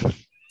stuff?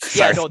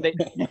 Yeah, no,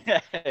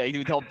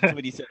 you told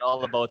me he said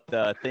all about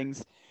the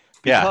things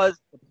because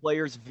the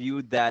players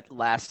viewed that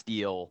last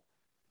deal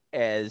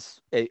as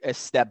a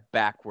step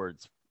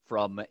backwards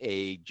from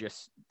a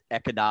just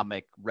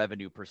economic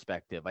revenue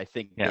perspective. I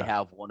think they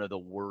have one of the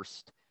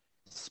worst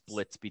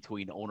splits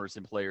between owners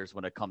and players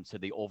when it comes to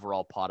the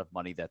overall pot of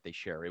money that they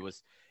share.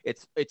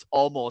 It's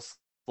almost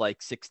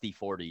like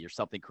 60-40 or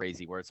something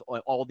crazy, where it's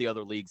all the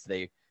other leagues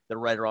they're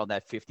right around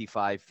that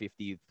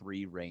 55-53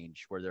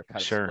 range where they're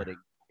kind of splitting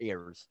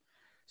hairs.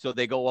 So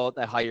they go out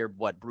and hire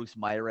Bruce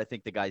Meyer, I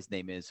think the guy's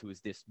name is, who's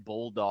this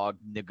bulldog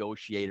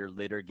negotiator,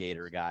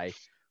 litigator guy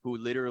who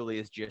literally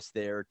is just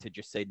there to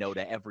just say no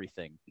to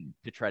everything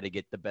to try to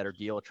get the better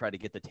deal, try to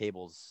get the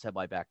tables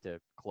semi back to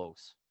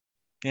close.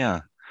 Yeah.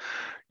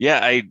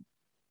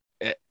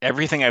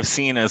 Everything I've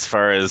seen as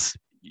far as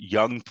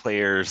young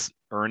players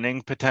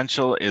earning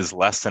potential is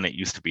less than it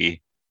used to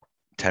be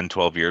 10,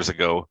 12 years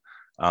ago.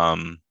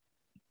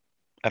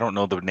 I don't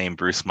know the name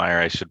Bruce Meyer.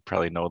 I should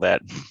probably know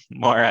that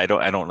more. I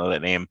don't know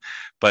that name,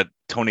 but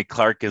Tony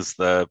Clark is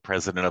the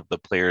president of the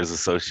Players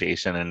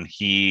Association, and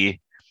he,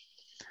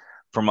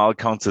 from all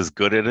accounts, is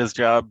good at his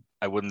job.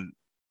 I wouldn't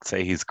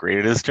say he's great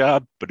at his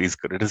job, but he's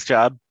good at his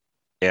job.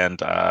 And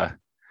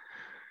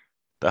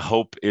the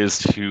hope is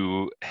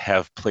to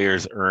have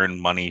players earn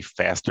money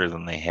faster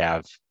than they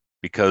have,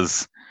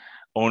 because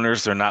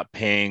owners are not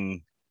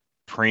paying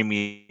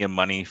premium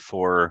money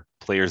for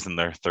players in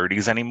their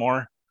 30s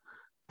anymore.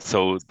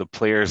 So the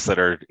players that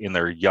are in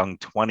their young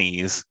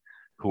 20s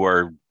who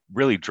are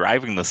really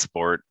driving the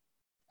sport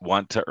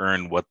want to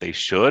earn what they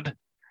should,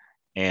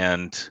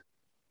 and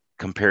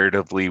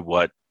comparatively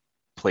what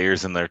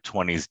players in their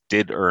 20s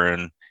did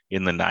earn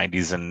in the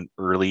 90s and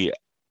early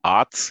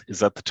aughts, is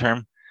that the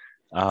term?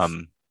 That's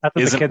what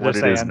the Isn't kids what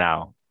are it is saying.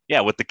 now. Yeah,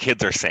 what the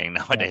kids are saying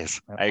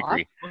nowadays. Yeah. I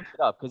agree. I'll look it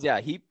up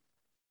because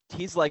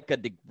he's like a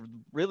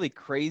really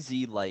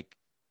crazy like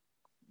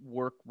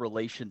work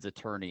relations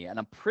attorney, and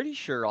I'm pretty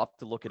sure I'll have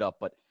to look it up,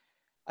 but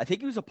I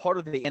think he was a part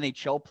of the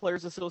NHL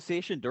Players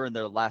Association during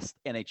their last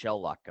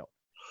NHL lockout.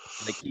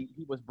 Like he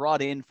was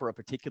brought in for a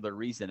particular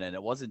reason, and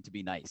it wasn't to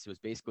be nice. It was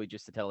basically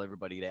just to tell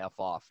everybody to F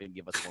off and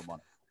give us more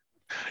money.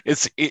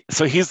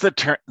 So he's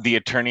the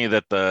attorney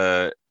that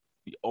the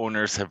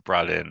owners have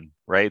brought in,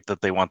 right?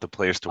 That they want the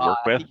players to work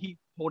with.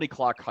 Tony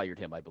Clark hired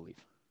him, I believe.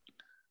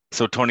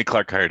 So Tony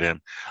Clark hired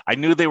him. I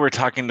knew they were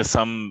talking to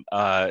some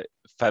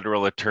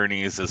federal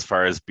attorneys as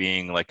far as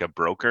being like a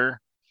broker.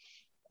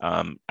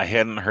 I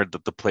hadn't heard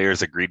that the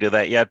players agreed to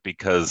that yet,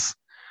 because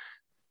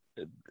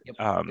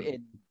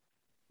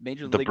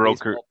Major the League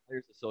broker- Baseball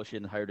Players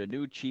Association hired a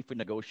new chief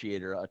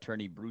negotiator,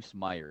 attorney Bruce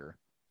Meyer.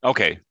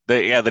 Okay.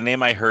 The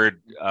name I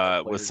heard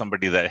was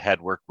somebody that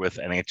had worked with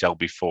NHL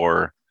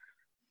before,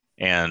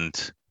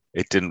 and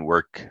it didn't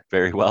work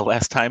very well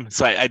last time.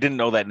 So I didn't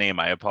know that name.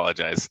 I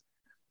apologize.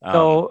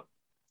 So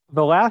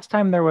the last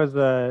time there was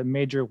a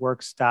major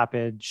work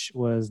stoppage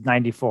was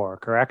 94,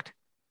 correct?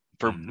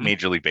 For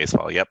Major League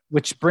Baseball, yep.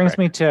 Which brings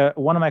me to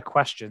one of my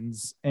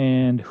questions.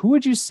 And who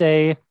would you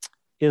say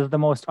is the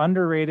most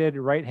underrated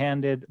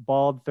right-handed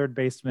bald third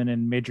baseman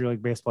in Major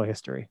League Baseball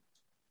history?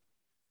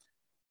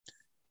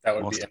 That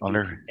would Most be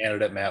under-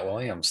 candidate Matt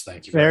Williams.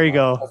 Thank you. There very you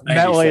go. much.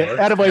 Matt Williams.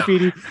 94. Attaboy,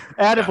 Petey.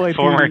 Attaboy,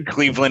 Former Petey.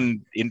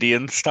 Cleveland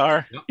Indian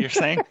star, Yep. you're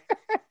saying?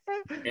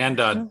 And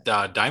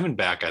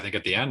Diamondback, I think,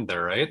 at the end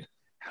there, right?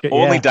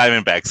 Only Yeah.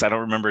 Diamondbacks. I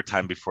don't remember a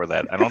time before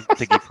that. I don't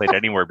think he played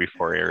anywhere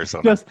before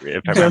Arizona, if I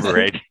just- remember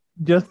right.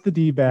 Just the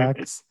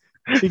D-backs.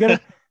 You got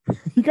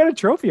a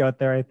trophy out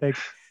there, I think.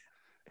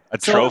 A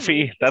So-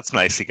 trophy? That's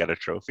nice. He got a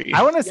trophy.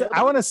 I want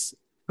to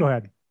go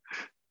ahead.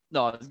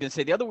 No, I was going to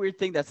say the other weird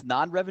thing that's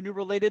non-revenue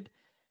related.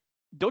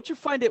 Don't you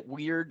find it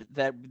weird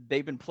that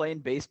they've been playing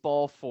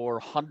baseball for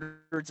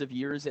hundreds of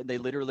years and they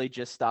literally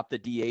just stopped the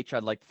DH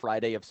on like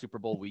Friday of Super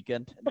Bowl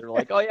weekend? And they're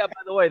like, oh yeah,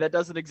 by the way, that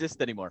doesn't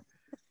exist anymore.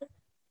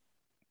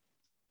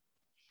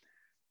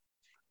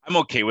 I'm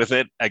okay with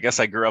it. I guess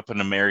I grew up an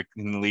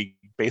American League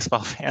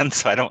baseball fan,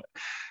 so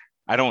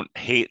I don't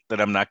hate that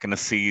I'm not going to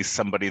see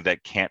somebody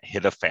that can't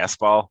hit a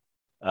fastball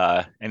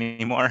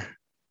anymore.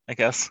 I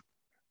guess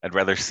I'd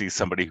rather see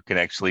somebody who can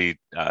actually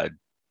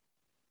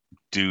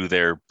do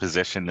their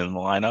position in the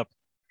lineup.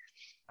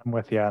 I'm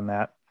with you on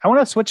that. I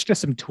want to switch to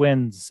some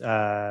Twins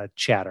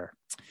chatter.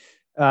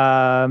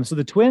 So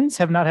the Twins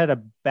have not had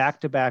a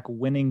back-to-back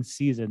winning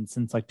season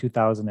since like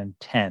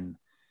 2010.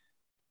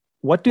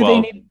 What do they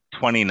need?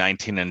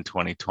 2019 and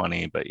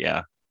 2020, but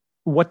yeah.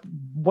 What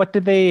do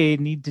they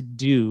need to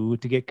do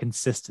to get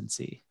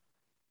consistency?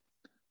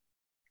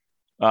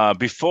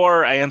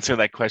 Before I answer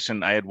that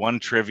question, I had one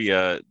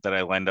trivia that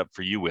I lined up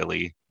for you,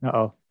 Willie.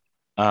 Uh-oh.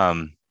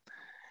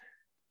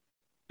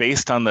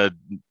 Based on the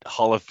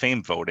Hall of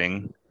Fame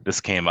voting,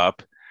 this came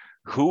up.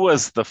 Who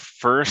was the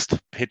first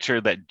pitcher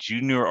that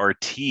Junior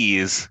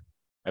Ortiz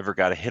ever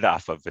got a hit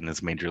off of in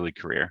his major league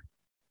career?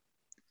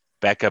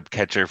 Backup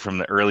catcher from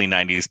the early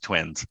 90s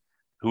Twins.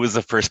 Who was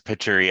the first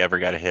pitcher he ever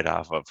got a hit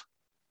off of?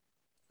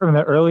 From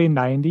the early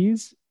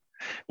 90s?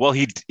 Well,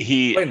 he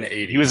Played in the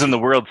 80s. he was in the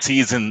World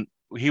season.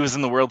 He was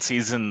in the World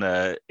season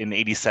in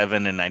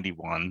 87 and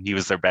 91. He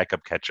was their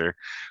backup catcher.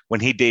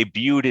 When he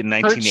debuted in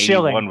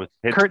 1981 with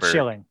Pittsburgh.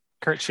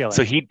 Kurt Schilling.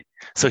 So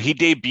he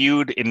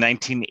debuted in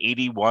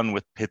 1981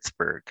 with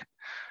Pittsburgh.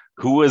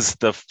 Who was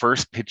the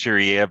first pitcher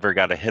he ever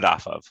got a hit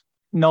off of?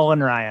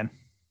 Nolan Ryan.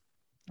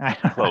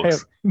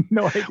 Close. I have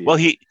no idea.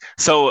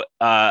 Well,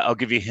 I'll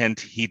give you a hint.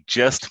 He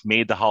just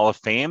made the Hall of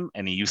Fame,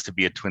 and he used to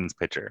be a Twins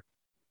pitcher.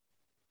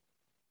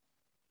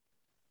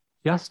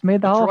 just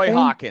made the Hall of Troy Fame?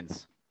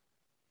 Hawkins.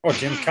 Oh,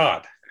 Jim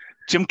Cott.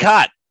 Jim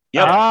Cott.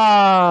 Yep.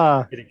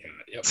 Ah, Hitting Cott,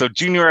 yep. So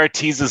Junior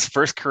Ortiz's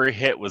first career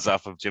hit was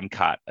off of Jim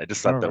Cott. I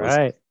just thought all that was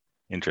right.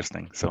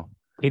 interesting. So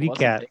Kitty Wasn't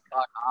cat. Big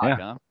Cock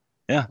Hawk,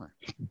 Yeah. huh?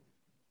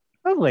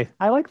 Lovely.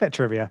 I like that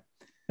trivia.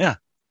 Yeah.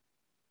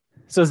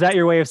 So is that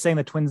your way of saying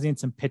the Twins need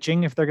some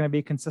pitching if they're going to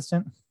be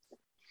consistent?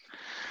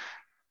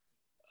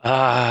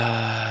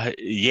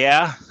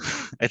 yeah,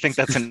 I think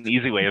that's an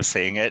easy way of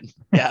saying it.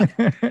 Yeah.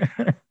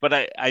 But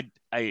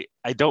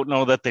I don't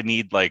know that they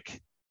need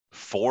like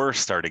 4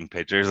 starting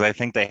pitchers. I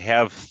think they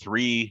have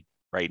 3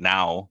 right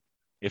now,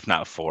 if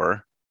not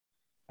 4.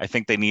 I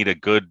think they need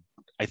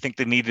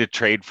to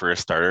trade for a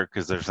starter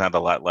because there's not a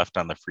lot left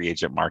on the free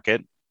agent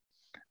market.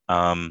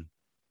 But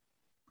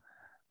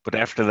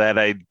after that,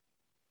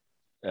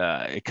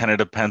 it kind of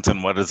depends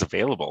on what is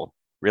available,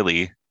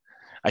 really.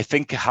 I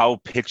think how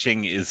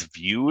pitching is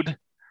viewed,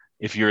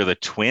 if you're the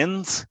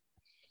Twins,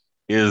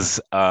 is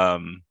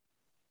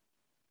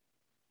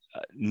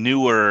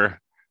newer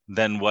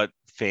than what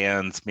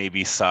fans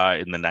maybe saw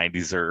in the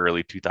 90s or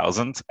early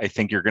 2000s. I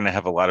think you're going to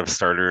have a lot of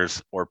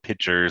starters or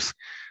pitchers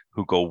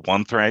who go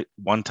one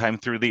time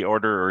through the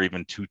order or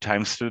even 2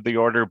 times through the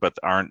order, but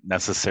aren't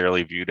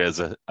necessarily viewed as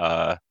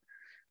a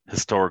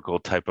historical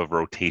type of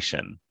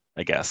rotation,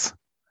 I guess.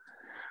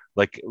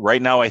 Like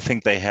right now, I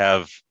think they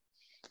have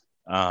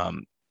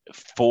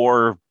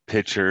 4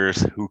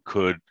 pitchers who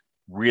could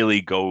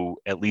really go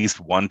at least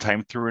 1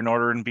 time through an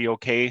order and be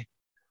okay.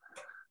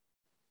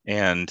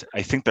 And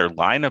I think their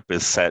lineup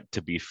is set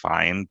to be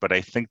fine, but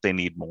I think they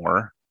need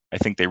more. I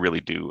think they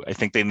really do. I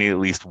think they need at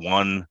least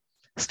 1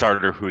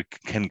 starter who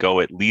can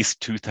go at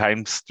least 2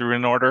 times through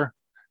an order.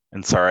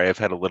 And sorry, I've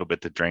had a little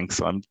but to drink,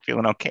 so I'm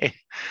feeling okay.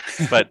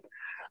 But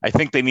I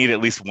think they need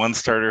at least 1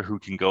 starter who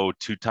can go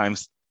 2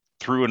 times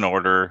through an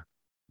order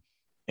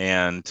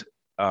and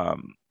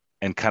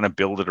kind of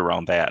build it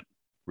around that,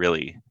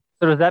 really.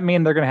 So does that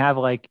mean they're going to have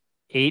like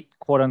 8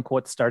 quote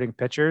unquote starting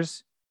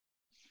pitchers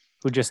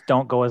who just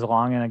don't go as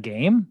long in a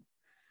game?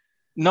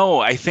 No,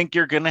 I think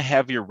you're going to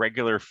have your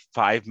regular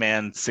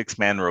 5-man,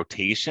 6-man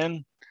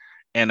rotation.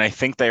 And I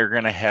think they're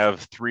going to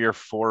have 3 or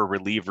 4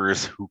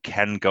 relievers who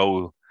can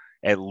go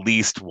at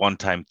least 1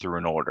 time through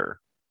an order.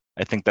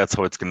 I think that's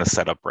how it's going to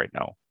set up right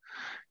now.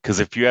 Because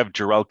if you have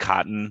Jarrell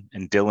Cotton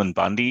and Dylan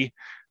Bundy,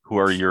 who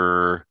are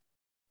your,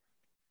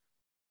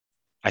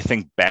 I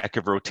think, back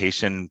of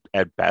rotation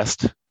at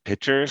best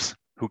pitchers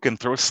who can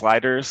throw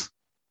sliders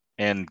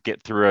and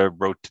get through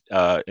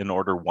an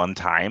order 1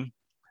 time,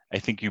 I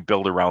think you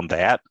build around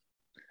that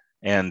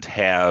and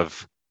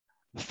have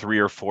 3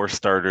 or 4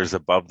 starters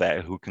above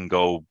that who can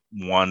go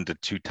 1 to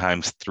 2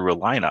 times through a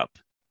lineup.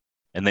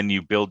 And then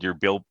you build your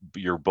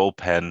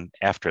bullpen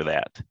after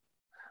that.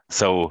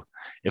 So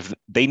if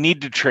they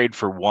need to trade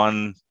for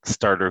 1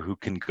 starter who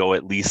can go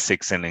at least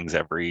 6 innings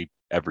every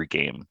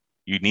game,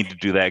 you need to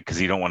do that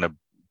because you don't want to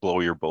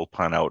blow your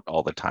bullpen out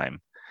all the time.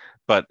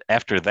 But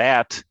after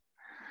that,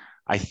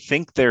 I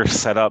think they're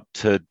set up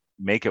to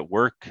make it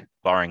work,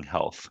 barring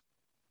health.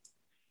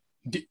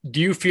 Do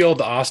you feel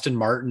the Austin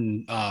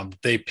Martin,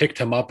 they picked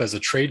him up as a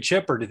trade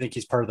chip, or do you think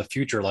he's part of the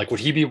future? Like,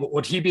 would he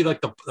be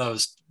like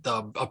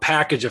a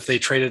package if they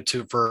traded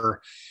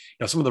for,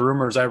 some of the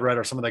rumors I've read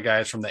are some of the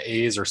guys from the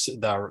A's or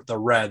the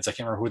Reds. I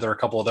can't remember who a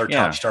couple of their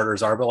top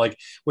starters are, but like,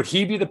 would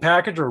he be the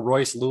package or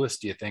Royce Lewis,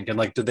 do you think? And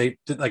like, do they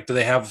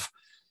have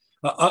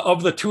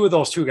of the 2 of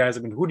those 2 guys?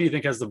 I mean, who do you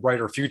think has the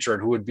brighter future,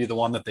 and who would be the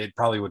one that they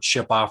probably would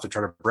ship off to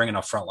try to bring in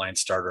a frontline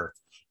starter?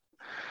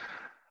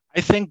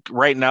 I think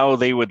right now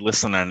they would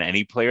listen on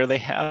any player they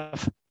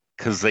have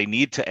because they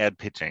need to add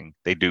pitching.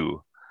 They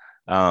do.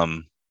 I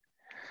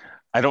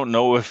don't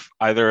know if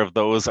either of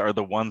those are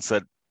the ones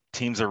that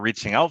teams are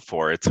reaching out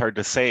for. It's hard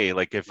to say.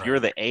 Like if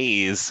you're the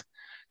A's,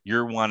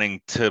 you're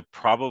wanting to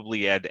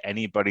probably add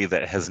anybody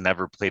that has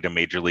never played a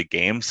major league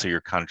game, so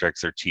your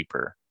contracts are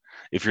cheaper.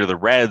 If you're the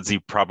Reds, you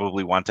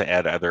probably want to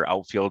add either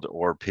outfield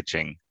or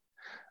pitching.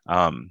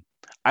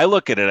 I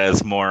look at it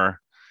as more,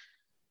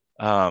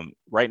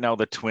 right now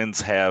the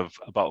Twins have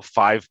about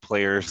 5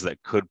 players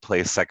that could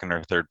play second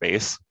or third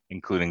base,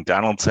 including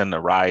Donaldson,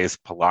 Arraez,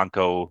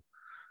 Polanco,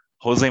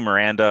 Jose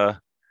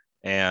Miranda,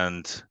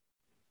 and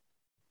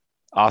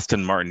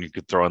Austin Martin you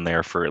could throw in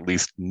there for at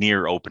least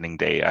near opening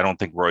day. I don't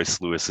think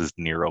Royce Lewis is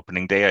near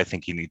opening day. I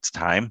think he needs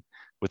time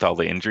with all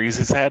the injuries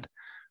he's had.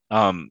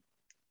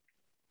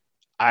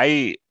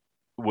 I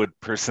would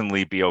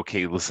personally be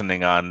okay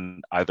listening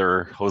on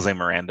either Jose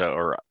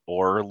Miranda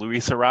or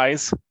Luis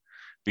Arraez,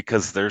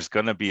 because there's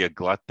going to be a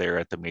glut there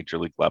at the major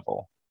league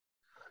level.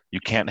 You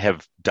can't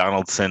have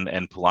Donaldson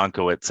and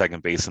Polanco at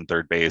second base and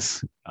third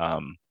base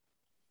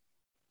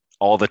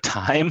all the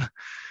time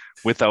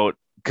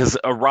because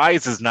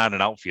Arraez is not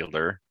an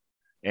outfielder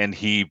and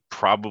he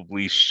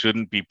probably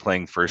shouldn't be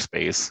playing first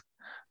base.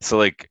 So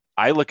like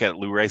I look at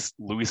Luis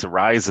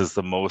Arraez as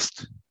the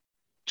most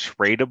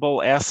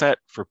tradable asset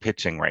for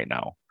pitching right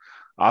now.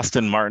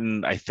 Austin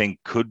Martin, I think,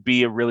 could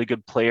be a really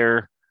good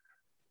player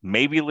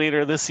maybe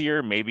later this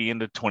year, maybe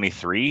into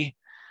 23,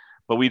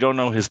 but we don't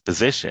know his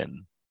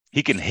position.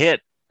 He can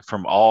hit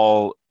from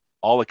all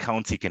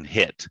accounts. He can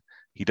hit.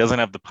 He doesn't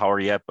have the power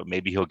yet, but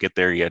maybe he'll get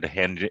there. He had a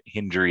hand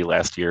injury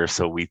last year,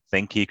 so we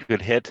think he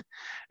could hit,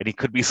 and he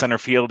could be center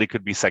field. He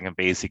could be second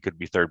base. He could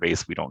be third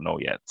base. We don't know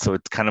yet. So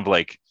it's kind of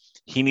like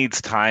he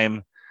needs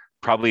time,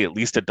 probably at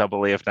least a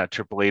AA, if not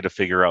AAA, to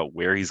figure out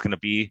where he's going to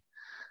be.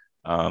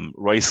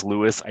 Royce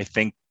Lewis, I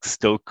think,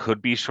 still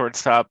could be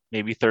shortstop,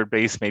 maybe third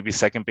base, maybe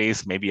second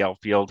base, maybe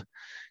outfield.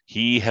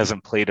 He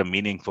hasn't played a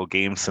meaningful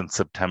game since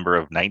September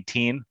of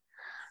 19,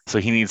 so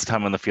he needs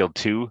time on the field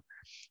too.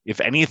 if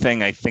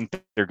anything, I think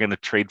that they're going to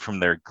trade from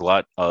their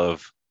glut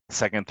of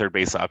second, third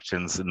base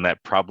options, and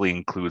that probably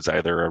includes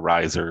either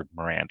Arise or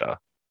Miranda,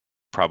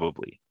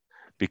 probably,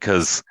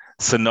 because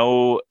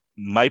Sano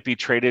might be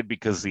traded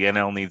because the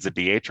NL needs a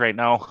DH right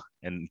now,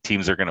 and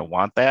teams are going to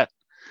want that.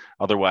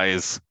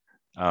 Otherwise,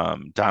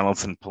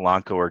 Donaldson,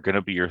 Polanco are going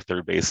to be your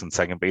third base and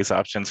second base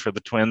options for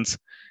the Twins,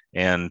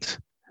 and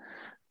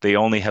they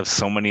only have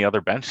so many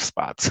other bench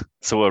spots.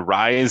 So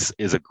Arise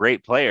is a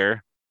great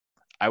player.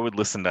 I would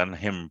listen on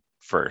him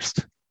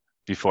first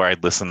before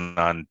I'd listen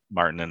on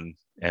Martin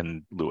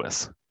and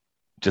Lewis,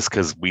 just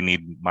because we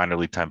need minor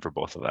league time for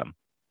both of them.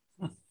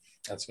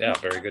 That's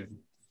very good.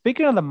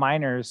 Speaking of the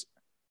minors,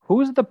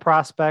 who's the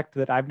prospect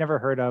that I've never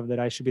heard of that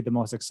I should be the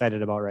most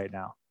excited about right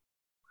now?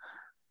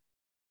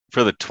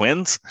 For the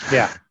Twins?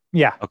 Yeah.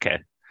 Okay.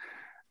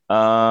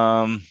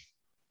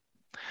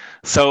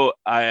 So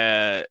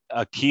a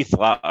Keith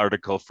Law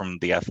article from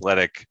The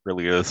Athletic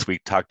earlier this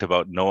week talked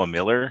about Noah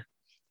Miller.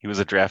 He was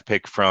a draft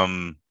pick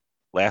from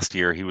last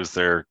year. He was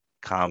their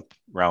comp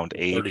round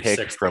A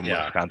pick from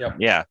Wisconsin.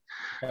 Yeah.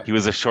 He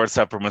was a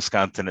shortstop from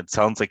Wisconsin. It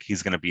sounds like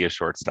he's going to be a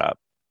shortstop.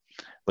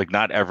 Like,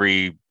 not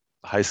every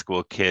high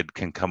school kid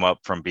can come up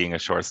from being a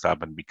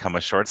shortstop and become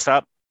a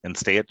shortstop and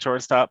stay at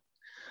shortstop.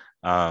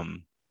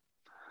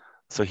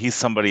 So he's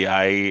somebody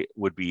I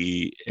would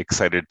be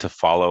excited to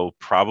follow,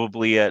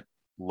 probably at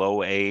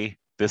low A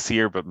this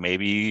year, but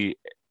maybe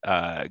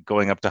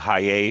going up to high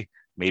A,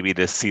 maybe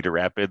to Cedar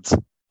Rapids,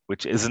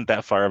 which isn't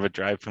that far of a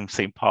drive from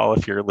St. Paul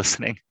if you're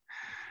listening.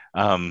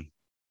 And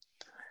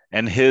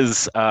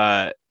his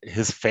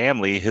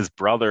family, his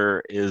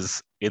brother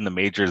is in the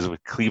majors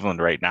with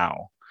Cleveland right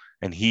now,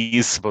 and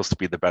he's supposed to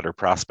be the better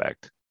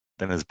prospect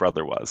than his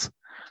brother was.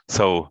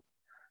 So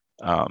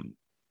I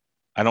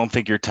don't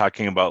think you're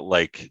talking about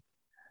like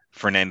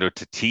Fernando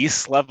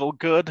Tatis level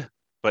good,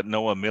 but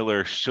Noah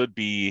Miller should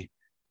be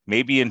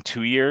maybe in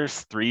 2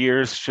 years, 3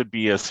 years, should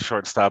be a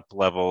shortstop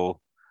level,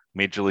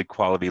 major league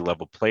quality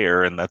level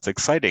player, and that's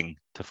exciting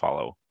to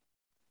follow.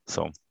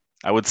 So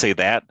I would say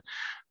that.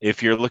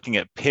 If you're looking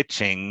at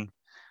pitching,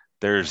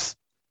 there's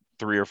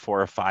 3 or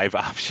 4 or 5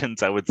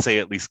 options, I would say,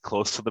 at least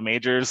close to the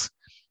majors,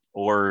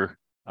 or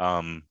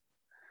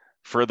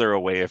further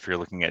away if you're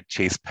looking at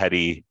Chase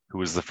Petty, who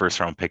was the first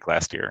round pick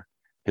last year.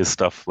 His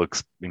stuff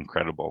looks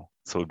incredible.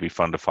 So it would be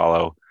fun to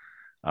follow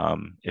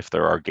if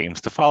there are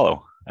games to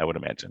follow, I would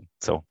imagine.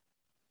 So,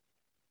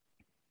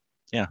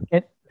 yeah.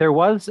 There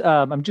was,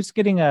 I'm just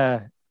getting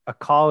a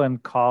call-in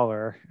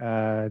caller.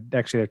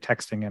 Actually, they're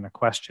texting in a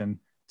question.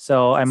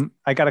 So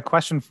I got a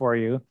question for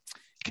you.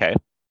 Okay.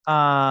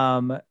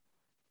 And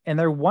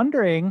they're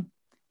wondering,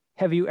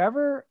 have you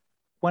ever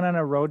went on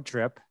a road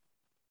trip,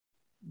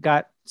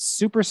 got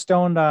super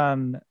stoned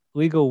on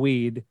legal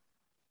weed,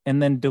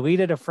 and then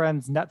deleted a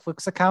friend's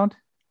Netflix account?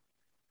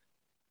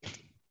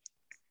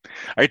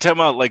 Are you talking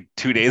about like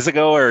 2 days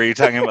ago, or are you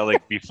talking about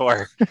like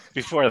before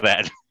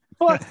that?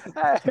 Well,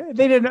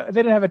 they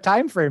didn't have a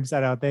time frame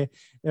set out. They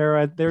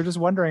were just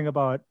wondering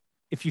about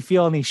if you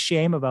feel any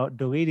shame about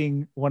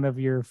deleting one of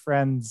your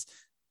friends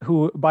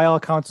who, by all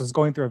accounts, was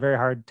going through a very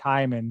hard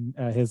time in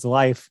his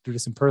life due to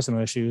some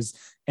personal issues,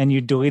 and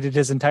you deleted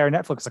his entire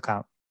Netflix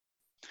account.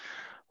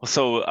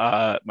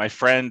 So my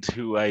friend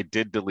who I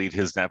did delete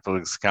his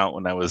Netflix account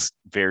when I was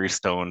very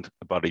stoned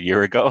about a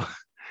year ago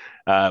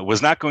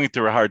was not going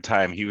through a hard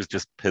time. He was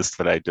just pissed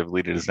that I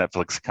deleted his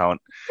Netflix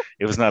account.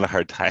 It was not a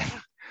hard time.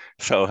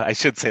 So I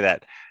should say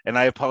that. And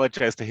I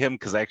apologize to him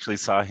because I actually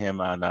saw him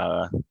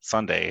on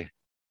Sunday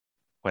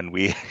when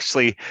we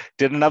actually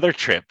did another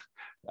trip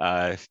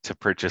to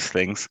purchase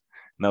things.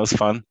 And that was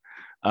fun.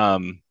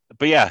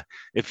 But yeah,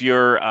 if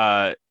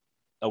you're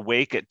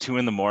awake at 2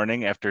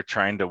 a.m. after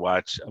trying to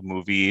watch a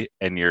movie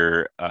and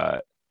you're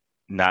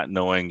not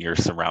knowing your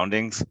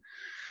surroundings,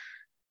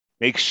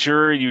 make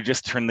sure you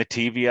just turn the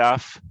TV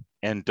off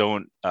and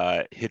don't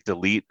hit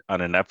delete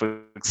on a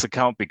Netflix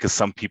account, because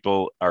some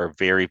people are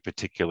very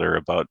particular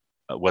about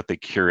what they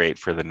curate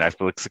for the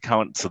Netflix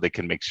account so they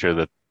can make sure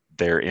that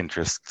their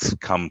interests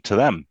come to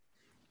them.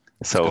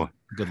 So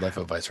good life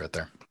advice right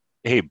there.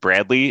 Hey,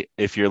 Bradley,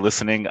 if you're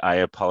listening, I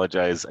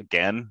apologize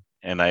again.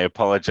 And I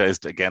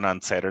apologized again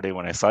on Saturday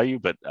when I saw you,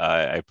 but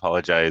I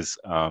apologize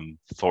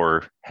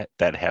for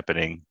that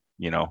happening,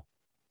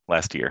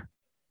 last year.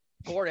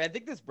 Corey, I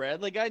think this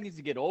Bradley guy needs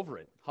to get over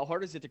it. How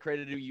hard is it to create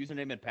a new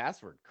username and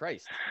password?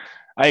 Christ.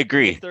 I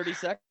agree. 30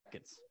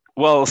 seconds.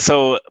 Well,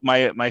 so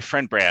my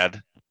friend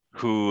Brad,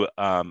 who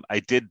I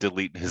did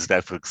delete his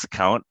Netflix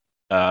account,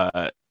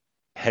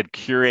 had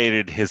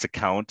curated his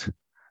account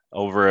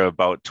over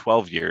about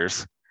 12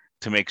 years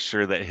to make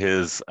sure that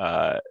his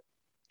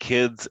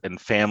kids and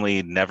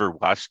family never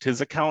watched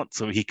his account,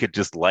 so he could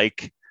just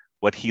like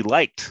what he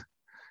liked,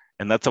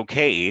 and that's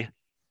okay.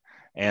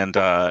 And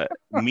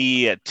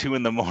me at 2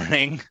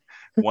 a.m.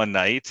 one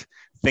night,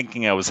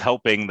 thinking I was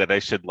helping, that I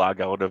should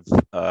log out of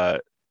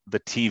the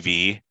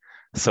TV,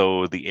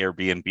 so the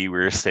Airbnb we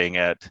were staying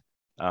at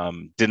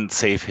didn't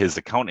save his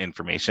account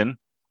information.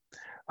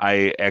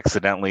 I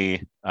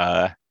accidentally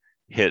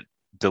hit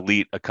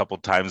delete a couple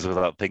times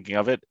without thinking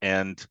of it,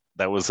 and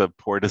that was a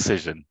poor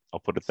decision.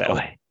 I'll put it that So-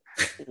 way.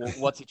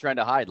 What's he trying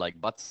to hide?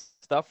 Like butt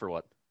stuff or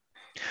what?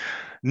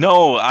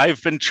 No,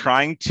 I've been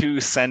trying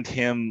to send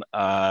him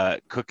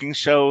cooking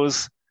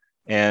shows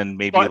and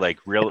maybe What? like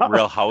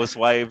real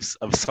housewives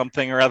of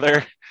something or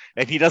other.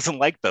 And he doesn't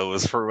like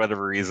those for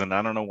whatever reason.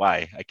 I don't know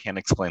why. I can't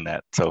explain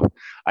that. So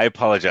I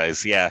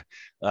apologize. Yeah.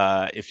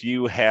 If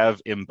you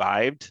have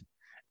imbibed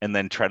and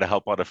then try to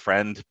help out a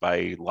friend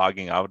by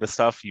logging out of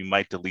stuff, you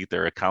might delete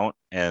their account,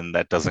 and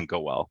that doesn't go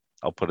well.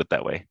 I'll put it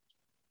that way.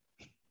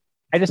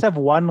 I just have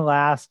one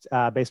last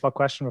baseball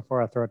question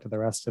before I throw it to the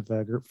rest of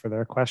the group for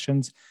their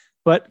questions.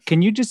 But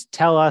can you just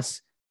tell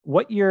us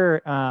what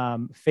your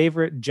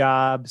favorite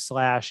job /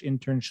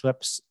 internship,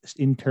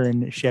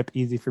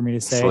 easy for me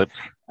to say, Slip.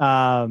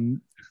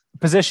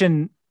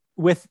 position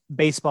with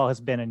baseball has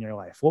been in your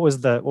life? What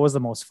was the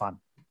most fun?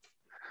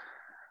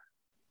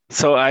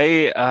 So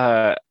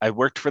I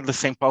worked for the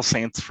St. Paul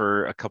Saints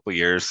for a couple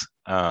years.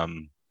 I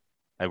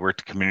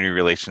worked community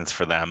relations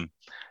for them.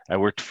 I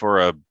worked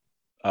for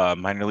a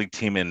minor league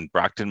team in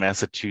Brockton,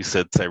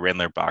 Massachusetts. I ran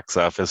their box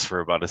office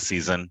for about a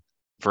season.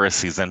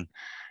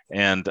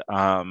 And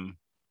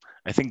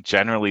I think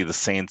generally the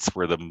Saints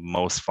were the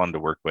most fun to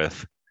work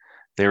with.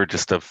 They were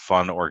just a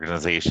fun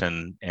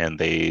organization, and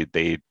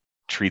they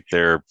treat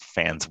their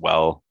fans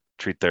well,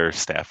 treat their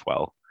staff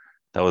well.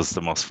 That was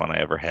the most fun I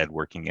ever had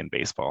working in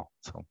baseball.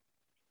 So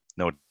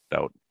no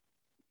doubt.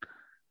 It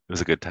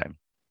was a good time.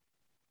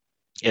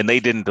 And they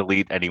didn't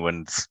delete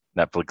anyone's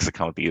Netflix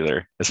account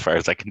either, as far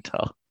as I can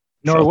tell.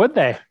 Nor So, would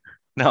they.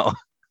 no.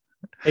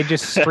 They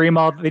just stream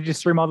all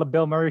the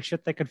Bill Murray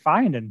shit they could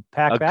find and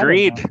pack that in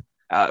Agreed.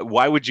 there.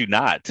 Why would you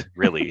not,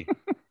 really?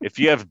 If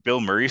you have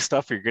Bill Murray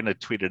stuff, you're gonna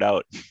tweet it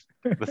out.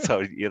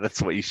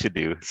 That's what you should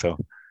do. So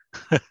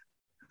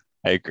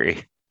I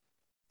agree.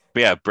 But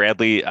yeah,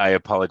 Bradley, I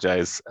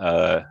apologize.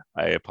 I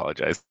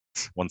apologize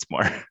once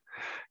more.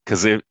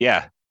 Because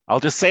I'll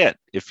just say it.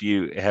 If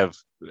you have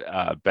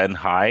been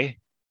high,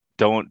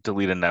 don't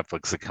delete a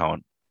Netflix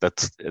account.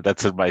 That's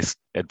advice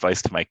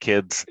to my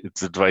kids.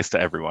 It's advice to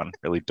everyone.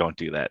 Really, don't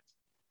do that.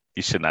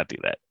 You should not do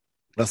that.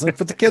 Listen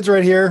for the kids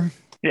right here.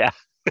 Yeah.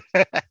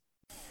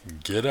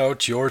 Get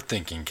out your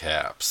thinking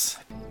caps.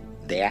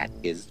 That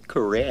is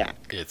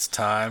correct. It's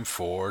time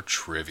for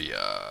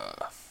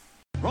trivia.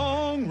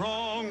 Wrong,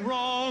 wrong,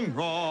 wrong,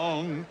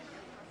 wrong.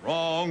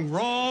 Wrong,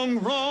 wrong,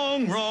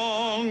 wrong,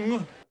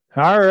 wrong.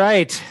 All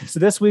right. So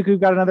this week we've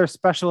got another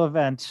special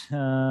event.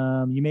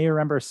 You may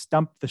remember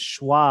Stump the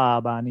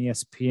Schwab on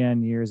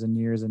ESPN years and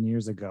years and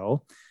years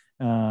ago.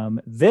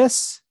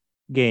 This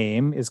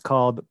game is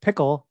called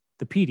Pickle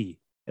the Petey.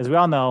 As we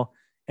all know,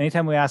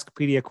 anytime we ask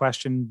Petey a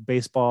question,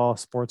 baseball,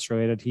 sports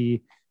related,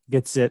 he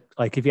gets it.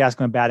 Like if you ask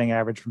him a batting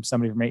average from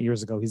somebody from 8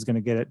 years ago, he's going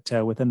to get it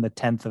to within the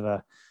 10th of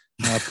a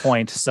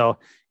point. So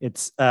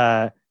it's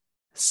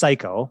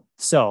psycho.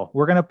 So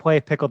we're going to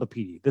play Pickle the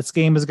Petey. This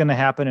game is going to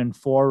happen in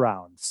 4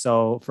 rounds.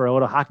 So for a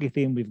little hockey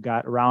theme, we've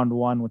got round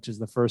 1, which is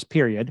the first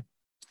period.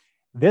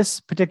 This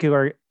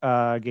particular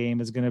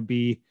game is going to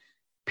be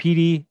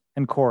Petey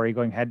and Corey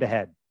going head to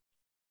head.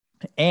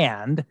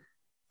 And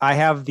I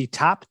have the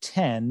top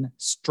 10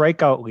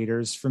 strikeout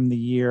leaders from the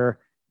year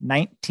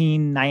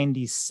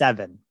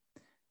 1997.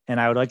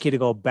 And I would like you to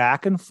go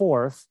back and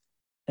forth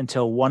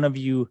until one of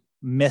you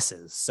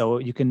misses. So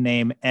you can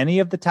name any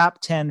of the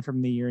top 10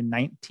 from the year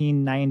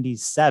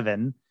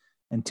 1997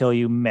 until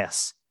you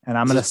miss. And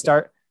I'm going to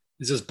start.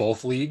 Is this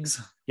both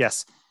leagues?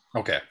 Yes.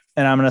 Okay.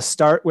 And I'm going to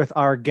start with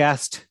our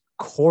guest,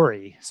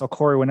 Corey. So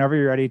Corey, whenever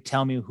you're ready,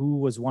 tell me who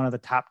was one of the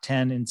top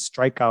 10 in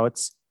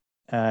strikeouts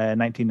in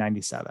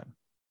 1997.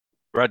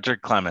 Roger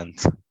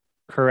Clemens.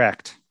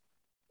 Correct.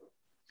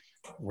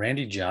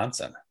 Randy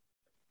Johnson.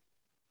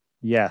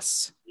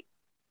 Yes.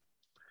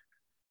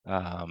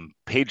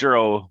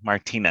 Pedro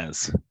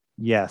Martinez.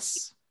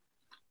 Yes.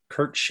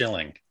 Kurt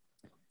Schilling.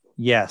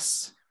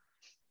 Yes.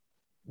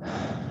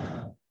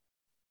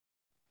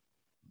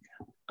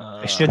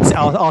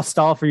 I'll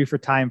stall for you for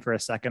time for a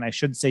second. I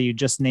should say you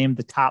just named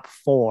the top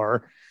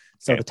 4.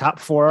 So the top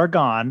 4 are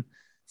gone.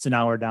 So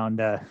now we're down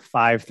to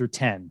 5 through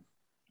 10.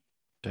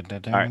 How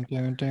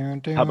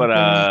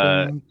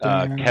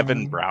about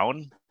Kevin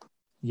Brown?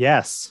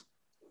 Yes.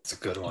 That's a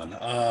good one.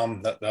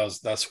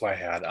 That's who I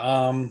had.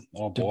 Oh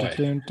boy. I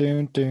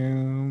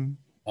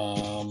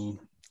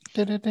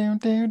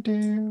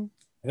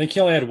think he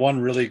only had one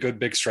really good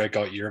big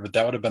strikeout year, but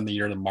that would have been the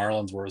year the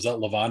Marlins were. Was that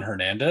Livan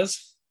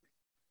Hernandez?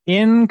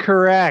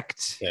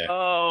 Incorrect. Yeah.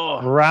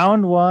 Oh,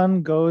 Round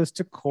 1 goes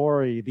to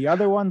Corey. The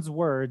other ones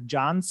were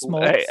John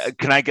Smoltz.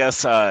 can I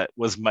guess?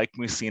 Was Mike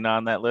Mussina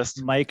on that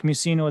list? Mike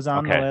Mussina was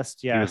on the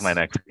list. Yes. He was my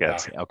next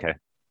guess. Yeah. Okay.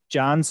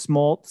 John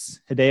Smoltz,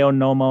 Hideo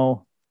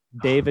Nomo,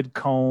 David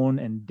Cohn,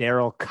 and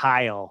Daryl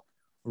Kyle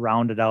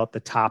rounded out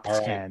the top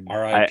 10. All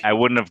right. I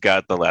wouldn't have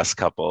got the last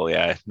couple.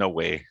 Yeah, no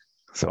way.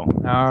 So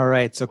All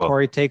right. So Well-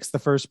 Corey takes the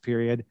first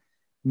period.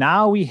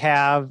 Now we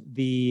have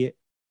the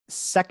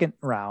second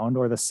round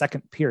or the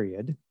second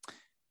period.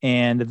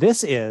 And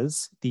this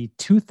is the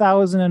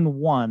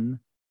 2001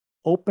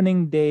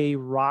 opening day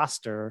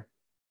roster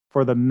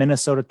for the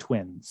Minnesota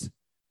Twins.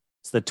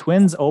 It's the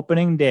Twins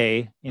opening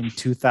day in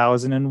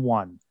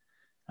 2001.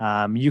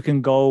 You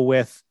can go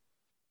with,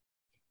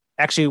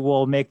 actually,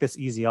 we'll make this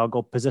easy. I'll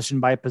go position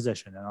by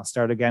position, and I'll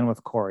start again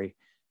with Corey.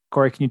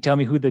 Corey, can you tell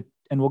me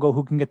and we'll go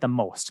who can get the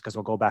most, because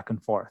we'll go back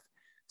and forth.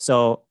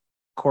 So,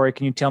 Corey,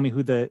 can you tell me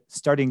who the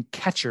starting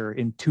catcher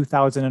in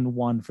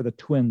 2001 for the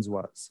Twins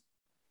was?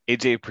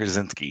 AJ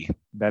Pierzynski.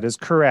 That is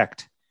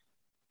correct.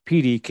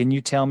 Petey, can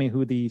you tell me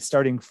who the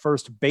starting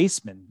first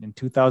baseman in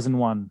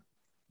 2001? I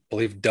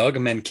believe Doug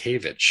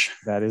Mankiewicz.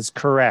 That is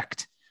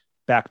correct.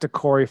 Back to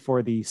Corey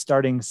for the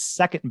starting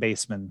second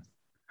baseman.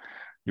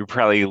 You're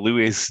probably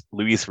Luis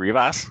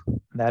Rivas.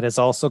 That is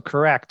also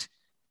correct.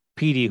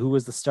 Petey, who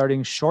was the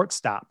starting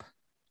shortstop?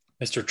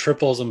 Mr.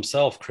 Triples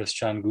himself,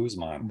 Christian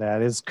Guzman.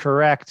 That is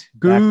correct.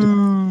 We've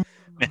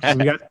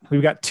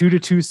got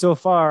 2-2 so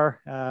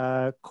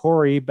far.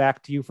 Corey,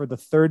 back to you for the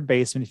third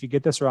baseman. If you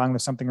get this wrong,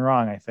 there's something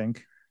wrong, I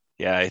think.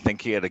 Yeah, I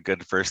think he had a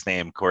good first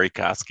name, Corey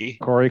Koski.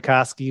 Corey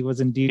Koski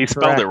was indeed correct. He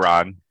spelled it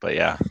wrong, but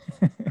yeah.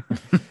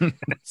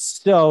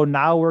 So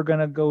now we're going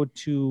to go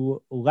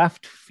to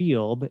left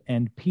field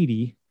and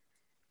Petey.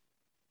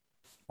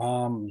 I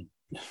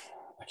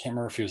can't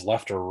remember if he was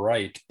left or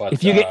right, but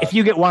if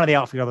you get one of the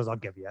outfielders, I'll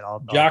give you it.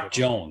 Jack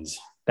Jones.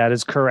 That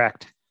is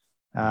correct.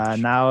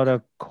 Now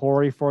to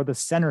Corey for the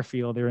center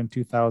fielder in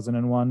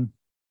 2001.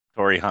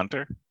 Torrey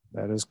Hunter.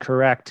 That is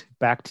correct.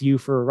 Back to you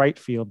for right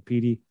field,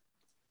 Petey.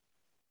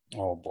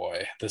 Oh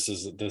boy, this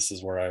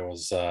is where I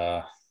was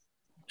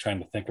trying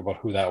to think about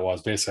who that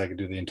was. Basically, I could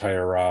do the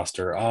entire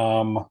roster.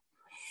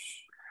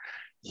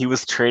 He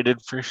was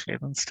traded for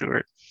Shaylin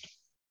Stewart.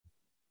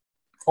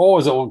 Oh,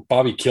 is it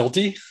Bobby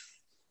Kilty?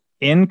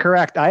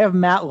 Incorrect. I have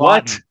Matt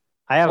Lawton. What?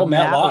 I have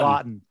Matt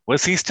Lawton.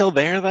 Was he still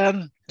there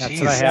then? That's Jeez,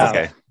 what I have.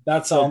 Okay.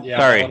 That's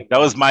sorry, that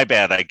was my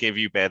bad. I gave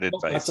you bad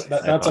advice.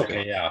 That's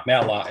okay. Yeah,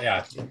 Matt Lawton.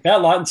 Yeah,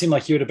 Matt Lawton seemed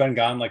like he would have been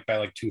gone like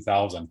by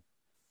 2000.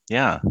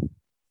 Yeah.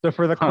 So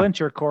for the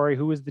clincher, Corey,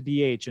 who was the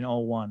DH in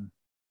 01?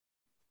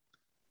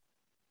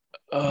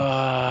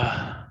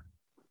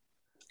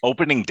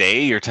 Opening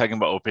day? You're talking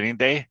about opening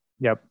day?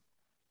 Yep.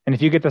 And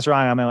if you get this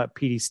wrong, I'm going to let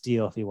Petey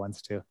steal if he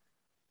wants to.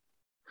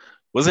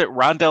 Was it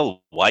Rondell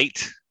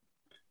White?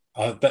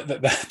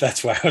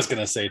 That's what I was going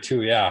to say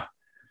too. Yeah.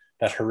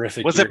 That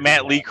horrific. Was it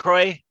Matt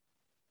LeCroy?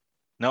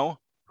 No?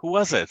 Who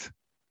was it?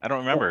 I don't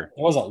remember. It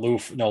wasn't Lou.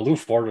 No, Lou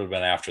Ford would have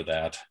been after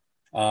that.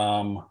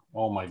 Oh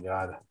my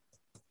God.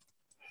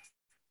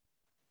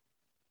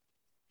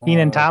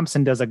 Kenan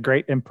Thompson does a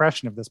great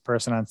impression of this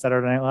person on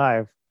Saturday Night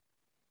Live.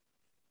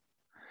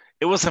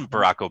 It wasn't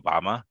Barack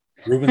Obama.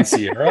 Ruben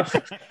Sierra.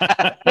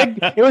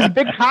 It was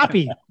Big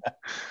Papi.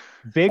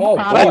 Big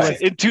Papi was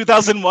in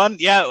 2001.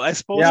 Yeah, I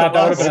suppose. Yeah,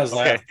 that would have been his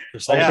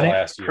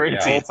last year.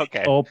 Crazy. Yeah.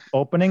 Okay.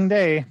 Opening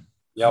day.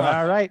 Yep.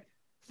 All right.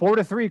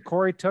 4-3.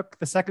 Corey took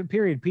the second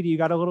period. Petey, you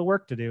got a little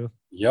work to do.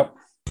 Yep.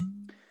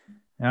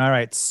 All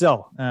right.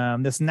 So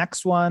this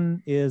next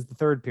one is the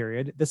third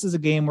period. This is a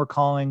game we're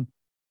calling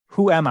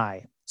Who Am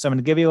I? So I'm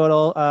going to give you a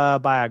little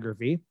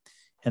biography,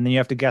 and then you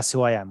have to guess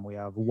who I am. We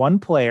have one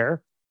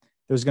player.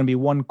 There's going to be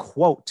one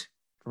quote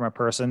from a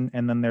person,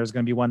 and then there's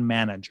going to be one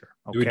manager.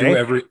 Okay? Do we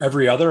do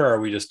every other, or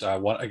are we just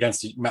one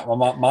against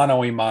mano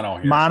y mano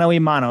here? Mano y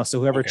mano. So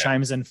whoever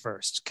chimes in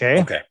first.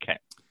 Okay. Okay.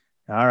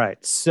 All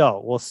right.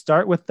 So we'll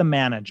start with the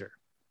manager.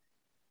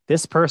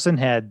 This person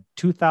had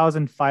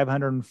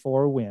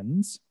 2,504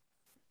 wins,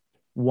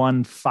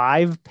 won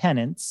 5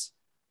 pennants,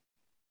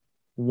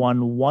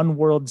 won 1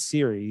 World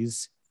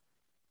Series,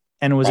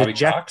 and was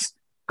ejected.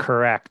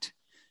 Correct.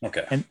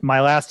 Okay. And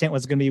my last hint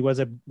was going to be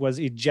was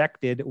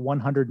ejected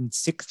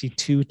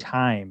 162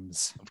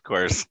 times. Of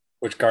course.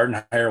 Which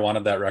Gardenhire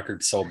wanted that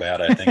record so bad,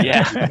 I think.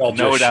 Yeah,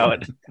 no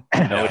doubt.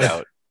 No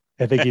doubt.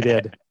 I think he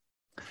did.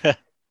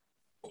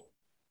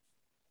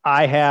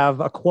 I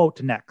have a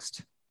quote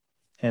next.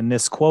 And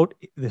this quote,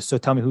 so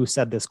tell me who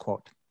said this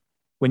quote.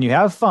 When you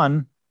have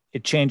fun,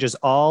 it changes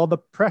all the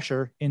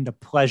pressure into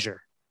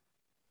pleasure.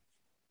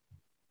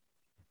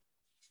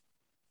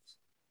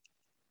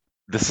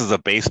 This is a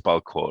baseball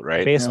quote,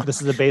 right?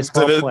 This is a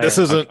baseball player. This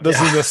is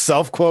a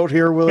self quote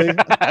here, Willie.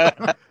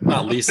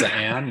 Not Lisa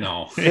Ann,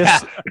 no.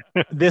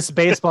 This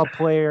baseball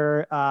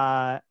player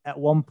at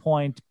one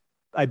point,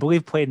 I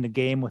believe, played in a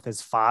game with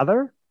his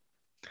father.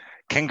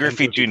 Ken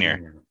Griffey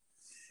Jr.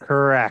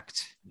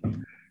 Correct.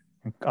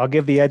 I'll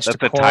give the edge to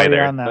Corey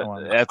there. On that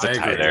one. That's a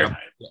tie there.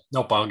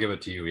 Nope, I'll give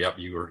it to you. Yep,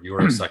 you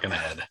were a second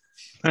ahead.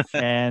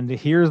 And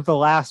here's the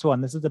last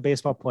one. This is a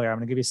baseball player. I'm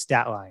going to give you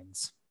stat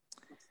lines.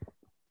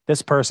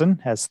 This person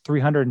has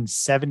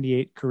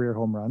 378 career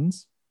home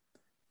runs,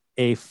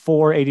 a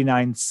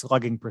 .489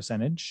 slugging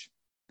percentage.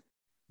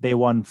 They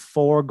won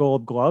 4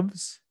 Gold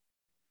Gloves,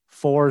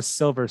 4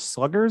 Silver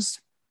Sluggers.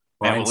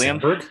 Matt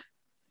Williams.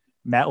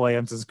 Matt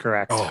Williams is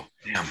correct. Oh,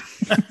 damn.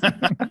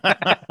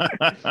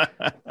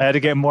 I had to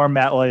get more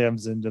Matt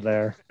Williams into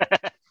there.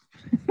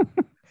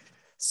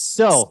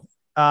 So,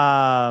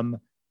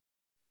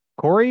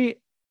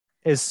 Corey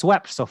is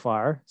swept so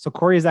far. So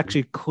Corey has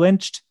actually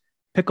clinched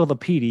Pickle the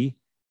Petey.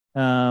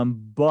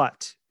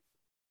 But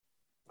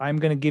I'm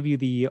going to give you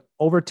the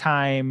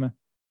overtime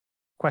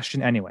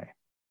question anyway.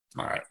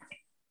 All right.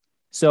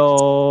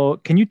 So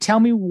can you tell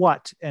me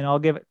what, and I'll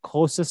give it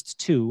closest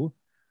to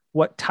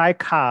what Ty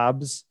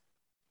Cobb's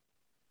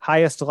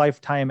highest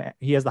lifetime,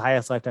 he has the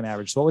highest lifetime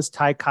average. So what was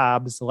Ty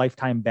Cobb's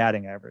lifetime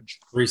batting average?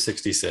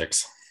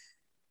 366.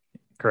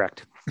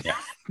 Correct. Yeah.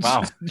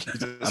 Wow.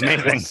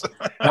 Amazing.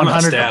 I'm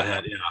a stat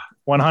head. Yeah.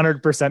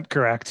 100%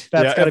 correct.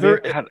 That's Yeah,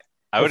 gotta be.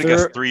 I would have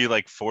guessed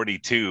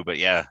 342, but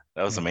yeah,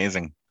 that was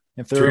amazing.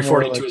 If there were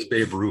more 342 like, is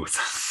Babe Ruth.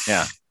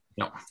 Yeah.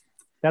 No.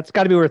 That's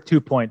got to be worth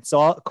 2 points.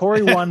 So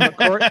Corey won, but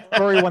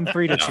Corey won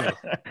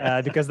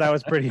 3-2 because that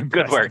was pretty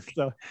impressive. Good work.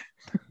 So.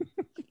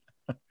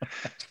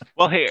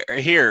 Well,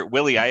 here,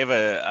 Willie, I have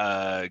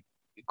a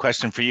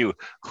question for you.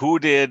 Who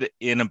did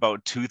in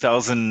about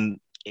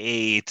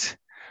 2008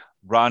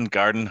 Ron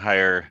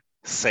Gardenhire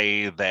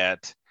say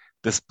that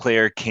this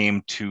player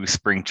came to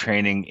spring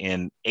training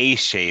in A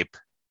shape,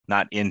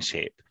 not in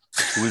shape?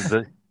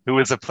 Who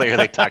was the player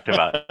they talked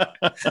about?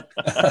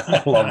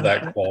 I love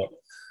that quote.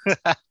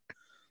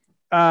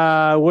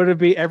 Would it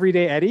be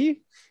Everyday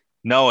Eddie?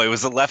 No, it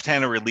was a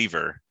left-handed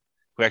reliever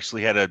who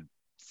actually had a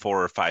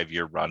 4 or 5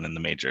 year run in the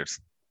majors.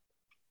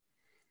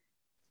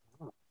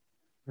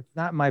 It's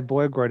not my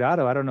boy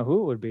Guardado. I don't know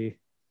who it would be.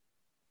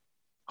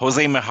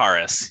 Jose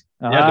Mijares.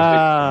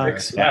 Yeah, the big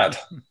stat.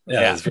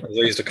 Yeah, as I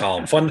used to call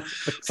him.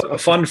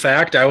 Fun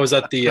fact, I was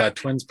at the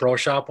Twins Pro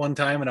Shop one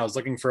time, and I was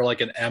looking for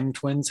like an M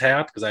Twins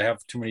hat because I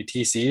have too many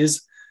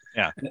TCs.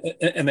 Yeah.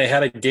 And they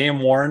had a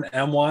game-worn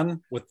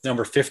M1 with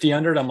number 50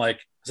 under it. I'm like,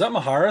 is that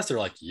Mijares? They're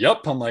like,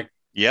 yep. I'm like,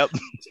 yep.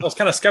 I was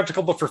kind of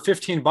skeptical, but for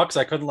 $15,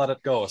 I couldn't let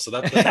it go. So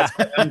that's my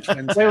M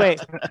Twins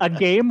wait, a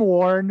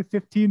game-worn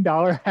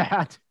 $15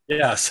 hat.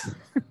 Yes.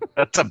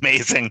 That's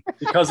amazing.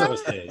 Because it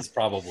was his,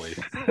 probably.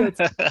 That's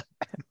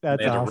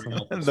awesome.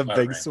 The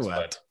big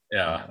sweat.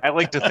 Yeah. I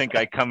like to think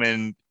I come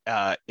in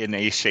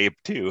A shape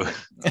too.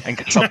 I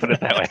guess I'll put it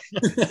that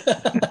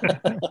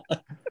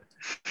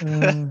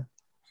way.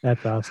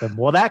 That's awesome.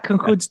 Well, that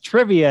concludes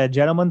trivia,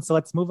 gentlemen. So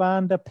let's move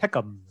on to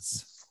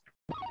pick'ems.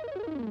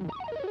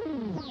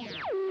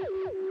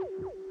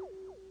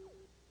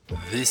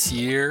 This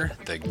year,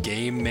 the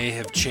game may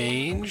have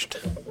changed.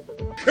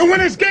 And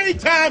when it's game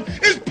time,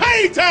 it's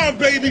pay time,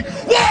 baby!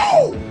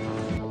 Whoa!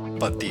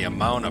 But the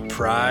amount of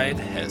pride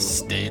has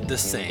stayed the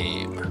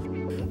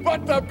same.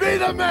 But to be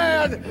the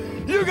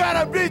man, you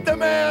gotta beat the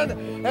man,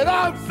 and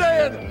I'm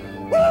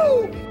saying,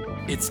 woo!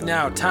 It's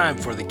now time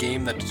for the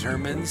game that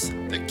determines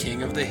the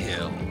king of the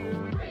hill.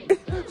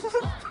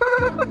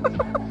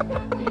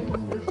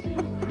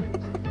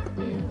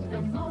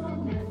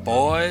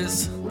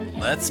 Boys,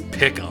 let's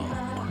pick 'em.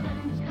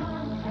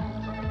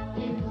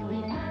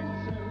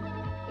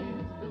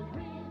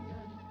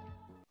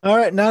 all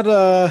right, not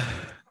a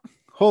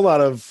whole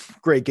lot of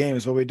great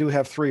games, but we do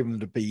have 3 of them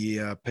to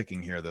be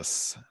picking here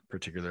this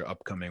particular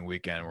upcoming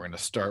weekend. We're going to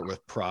start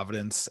with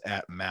Providence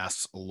at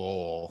Mass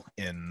Lowell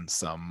in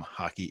some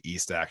Hockey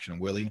East action.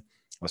 Willie,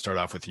 let's start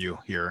off with you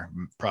here.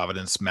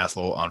 Providence, Mass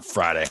Lowell on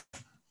Friday.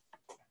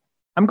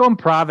 I'm going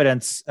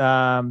Providence.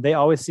 They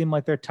always seem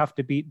like they're tough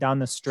to beat down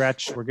the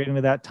stretch. We're getting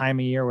to that time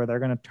of year where they're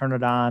going to turn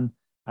it on.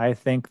 I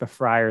think the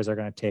Friars are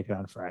going to take it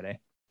on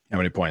Friday. How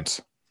many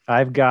points?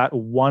 I've got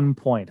 1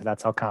 point.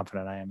 That's how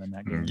confident I am in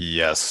that game.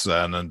 Yes,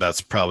 and then that's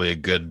probably a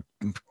good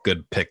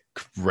pick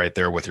right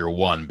there with your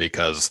 1,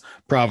 because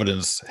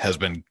Providence has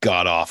been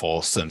god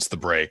awful since the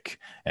break,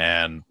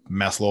 and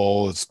Mass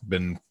Lowell has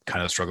been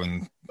kind of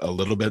struggling a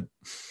little bit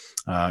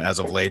as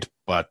of late.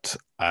 But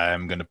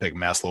I'm going to pick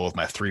Mass Lowell with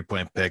my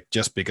 3-point pick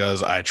just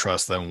because I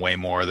trust them way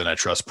more than I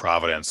trust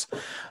Providence.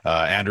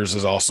 Anders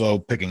is also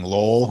picking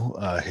Lowell,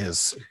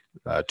 his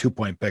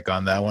 2-point pick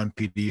on that one.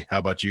 PD, how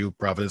about you?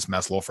 Providence,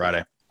 Mass Lowell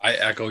Friday. I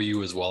echo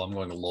you as well. I'm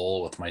going to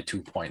Lowell with my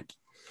 2-point.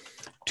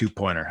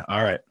 2-pointer.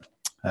 All right.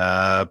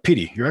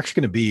 PD, you're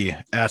actually going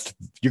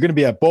to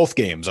be at both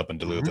games up in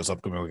Duluth this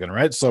upcoming weekend,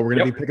 right? So we're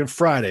going to be picking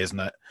Fridays,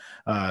 not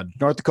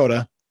North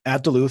Dakota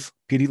at Duluth.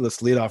 PD,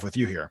 let's lead off with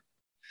you here.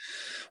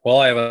 Well,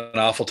 I have an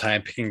awful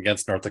time picking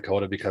against North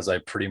Dakota because I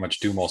pretty much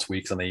do most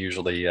weeks, and they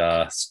usually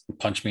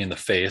punch me in the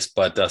face.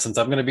 But since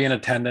I'm going to be in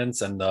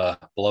attendance and the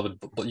beloved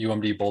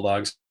UMD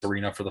Bulldogs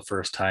arena for the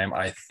first time,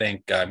 I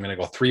think I'm going to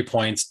go 3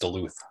 points,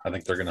 Duluth. I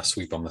think they're going to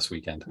sweep them this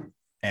weekend.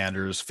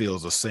 Anders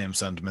feels the same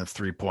sentiment,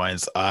 3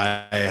 points.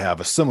 I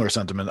have a similar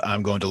sentiment.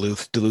 I'm going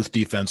Duluth. Duluth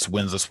defense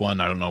wins this one.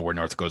 I don't know where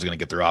North Dakota is going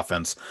to get their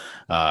offense.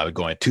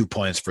 Going 2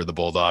 points for the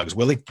Bulldogs.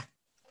 Willie?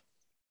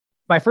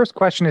 My first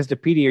question is to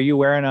Petey. Are you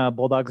wearing a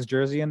Bulldogs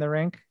jersey in the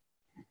rink?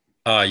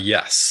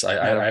 Yes. I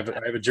have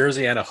a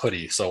jersey and a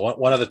hoodie. So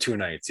one of the 2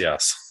 nights,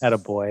 yes.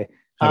 Attaboy.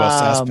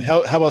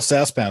 How about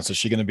Sass Pants? Is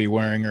she going to be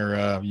wearing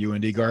her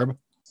UND garb?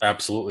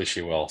 Absolutely,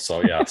 she will.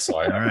 So yeah. So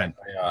All right.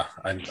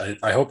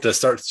 I hope to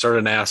start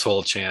an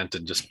asshole chant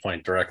and just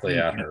point directly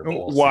at her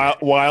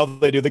while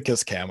they do the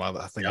kiss cam. I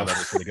think that'd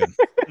be pretty good.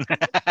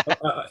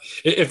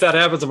 If that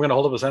happens, I'm going to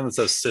hold up a sign that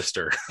says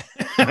 "sister."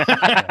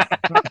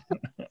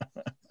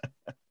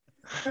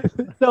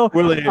 So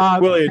Willie,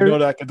 no,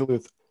 not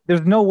Duluth.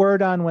 There's no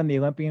word on when the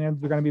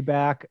Olympians are going to be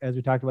back. As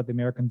we talked about, the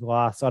Americans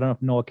lost. So I don't know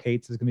if Noah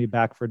Cates is going to be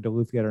back for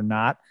Duluth yet or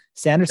not.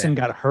 Sanderson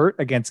got hurt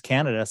against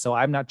Canada, so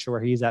I'm not sure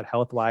where he's at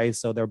health-wise.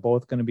 So they're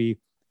both going to be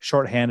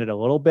shorthanded a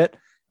little bit.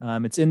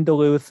 It's in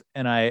Duluth,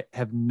 and I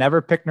have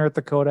never picked North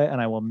Dakota, and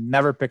I will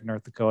never pick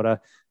North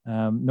Dakota.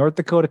 North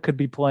Dakota could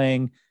be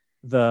playing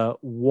the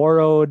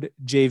Warroad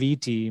JV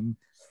team,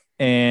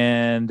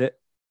 and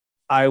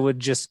I would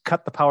just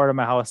cut the power to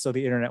my house so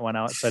the internet went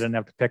out, so I didn't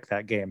have to pick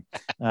that game.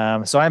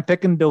 So I'm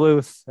picking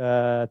Duluth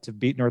to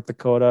beat North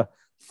Dakota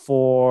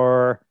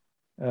for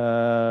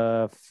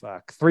 3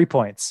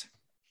 points.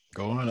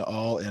 Going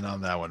all in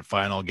on that one.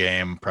 Final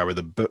game, probably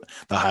the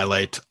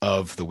highlight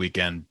of the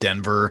weekend.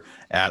 Denver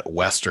at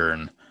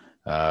Western.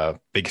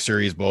 Big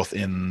series both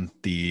in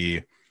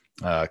the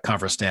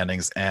conference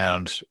standings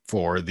and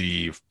for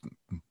the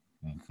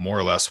more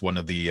or less one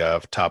of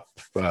the top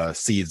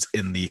seeds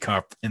in the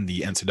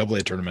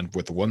NCAA tournament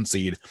with the 1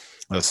 seed.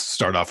 Let's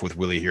start off with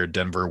Willie here.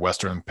 Denver,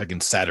 Western, picking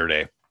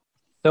Saturday.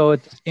 So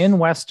it's in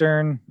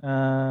Western.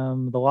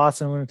 The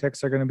Lawson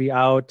Lunatics are going to be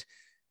out.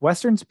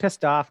 Western's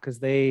pissed off because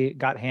they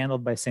got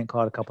handled by St.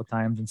 Cloud a couple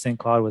times, and St.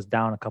 Cloud was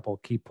down a couple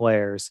of key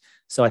players.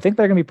 So I think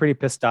they're going to be pretty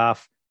pissed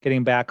off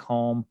getting back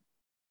home.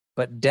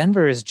 But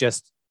Denver is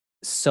just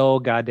so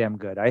goddamn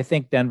good. I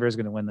think Denver is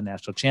going to win the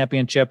national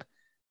championship,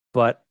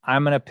 but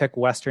I'm going to pick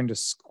Western to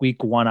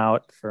squeak one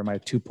out for my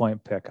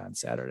 2-point pick on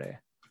Saturday.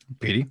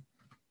 Petey?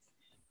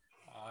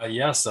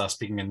 Yes.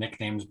 Speaking of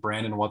nicknames,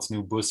 Brandon What's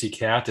New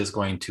Pussycat is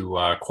going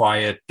to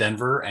quiet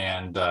Denver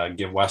and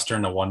give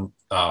Western my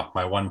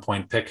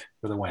 1-point pick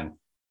for the win.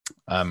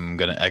 I'm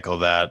going to echo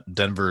that.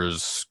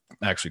 Denver's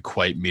actually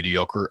quite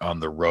mediocre on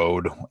the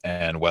road,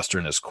 and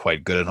Western is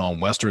quite good at home.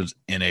 Western's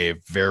in a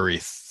very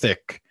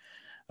thick,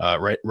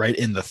 right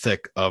in the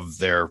thick of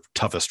their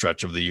toughest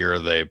stretch of the year.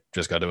 They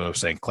just got to move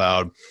St.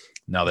 Cloud.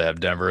 Now they have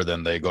Denver.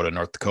 Then they go to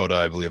North Dakota,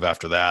 I believe,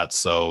 after that.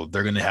 So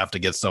they're going to have to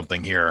get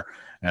something here.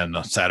 And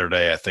on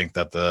Saturday, I think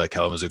that the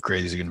Kalamazoo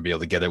Crazy is going to be able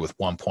to get it with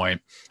 1 point.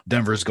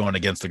 Denver's going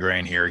against the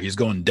grain here. He's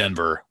going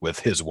Denver with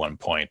his 1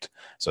 point.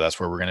 So that's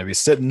where we're going to be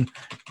sitting.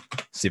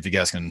 See if you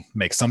guys can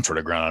make some sort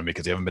of ground on me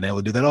because you haven't been able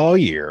to do that all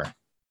year.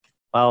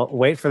 Well,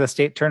 wait for the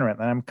state tournament,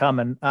 and I'm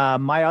coming.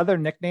 My other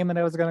nickname that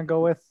I was going to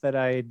go with that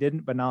I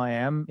didn't, but now I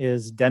am,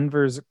 is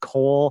Denver's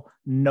Cole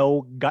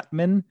No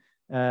Gutman,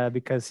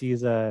 because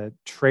he's a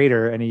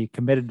traitor and he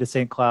committed to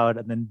St. Cloud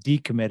and then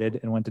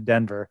decommitted and went to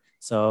Denver.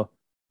 So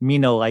me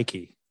no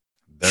likey.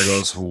 There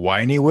goes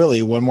Whiny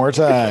Willie one more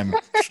time.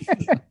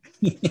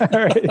 All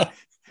right.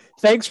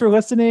 Thanks for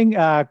listening.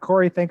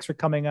 Corey, thanks for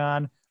coming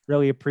on.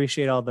 Really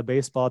appreciate all the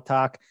baseball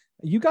talk.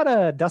 You got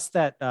to dust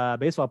that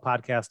baseball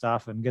podcast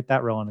off and get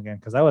that rolling again,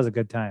 because that was a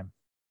good time.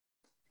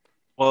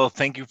 Well,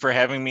 thank you for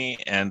having me.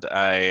 And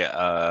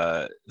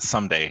I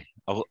someday,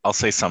 I'll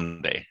say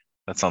someday.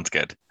 That sounds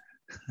good.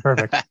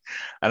 Perfect.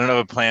 I don't have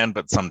a plan,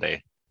 but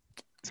someday.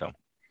 So,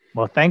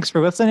 well, thanks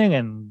for listening,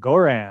 and go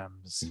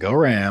Rams. Go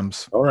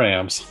Rams. Go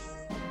Rams.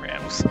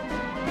 Rams.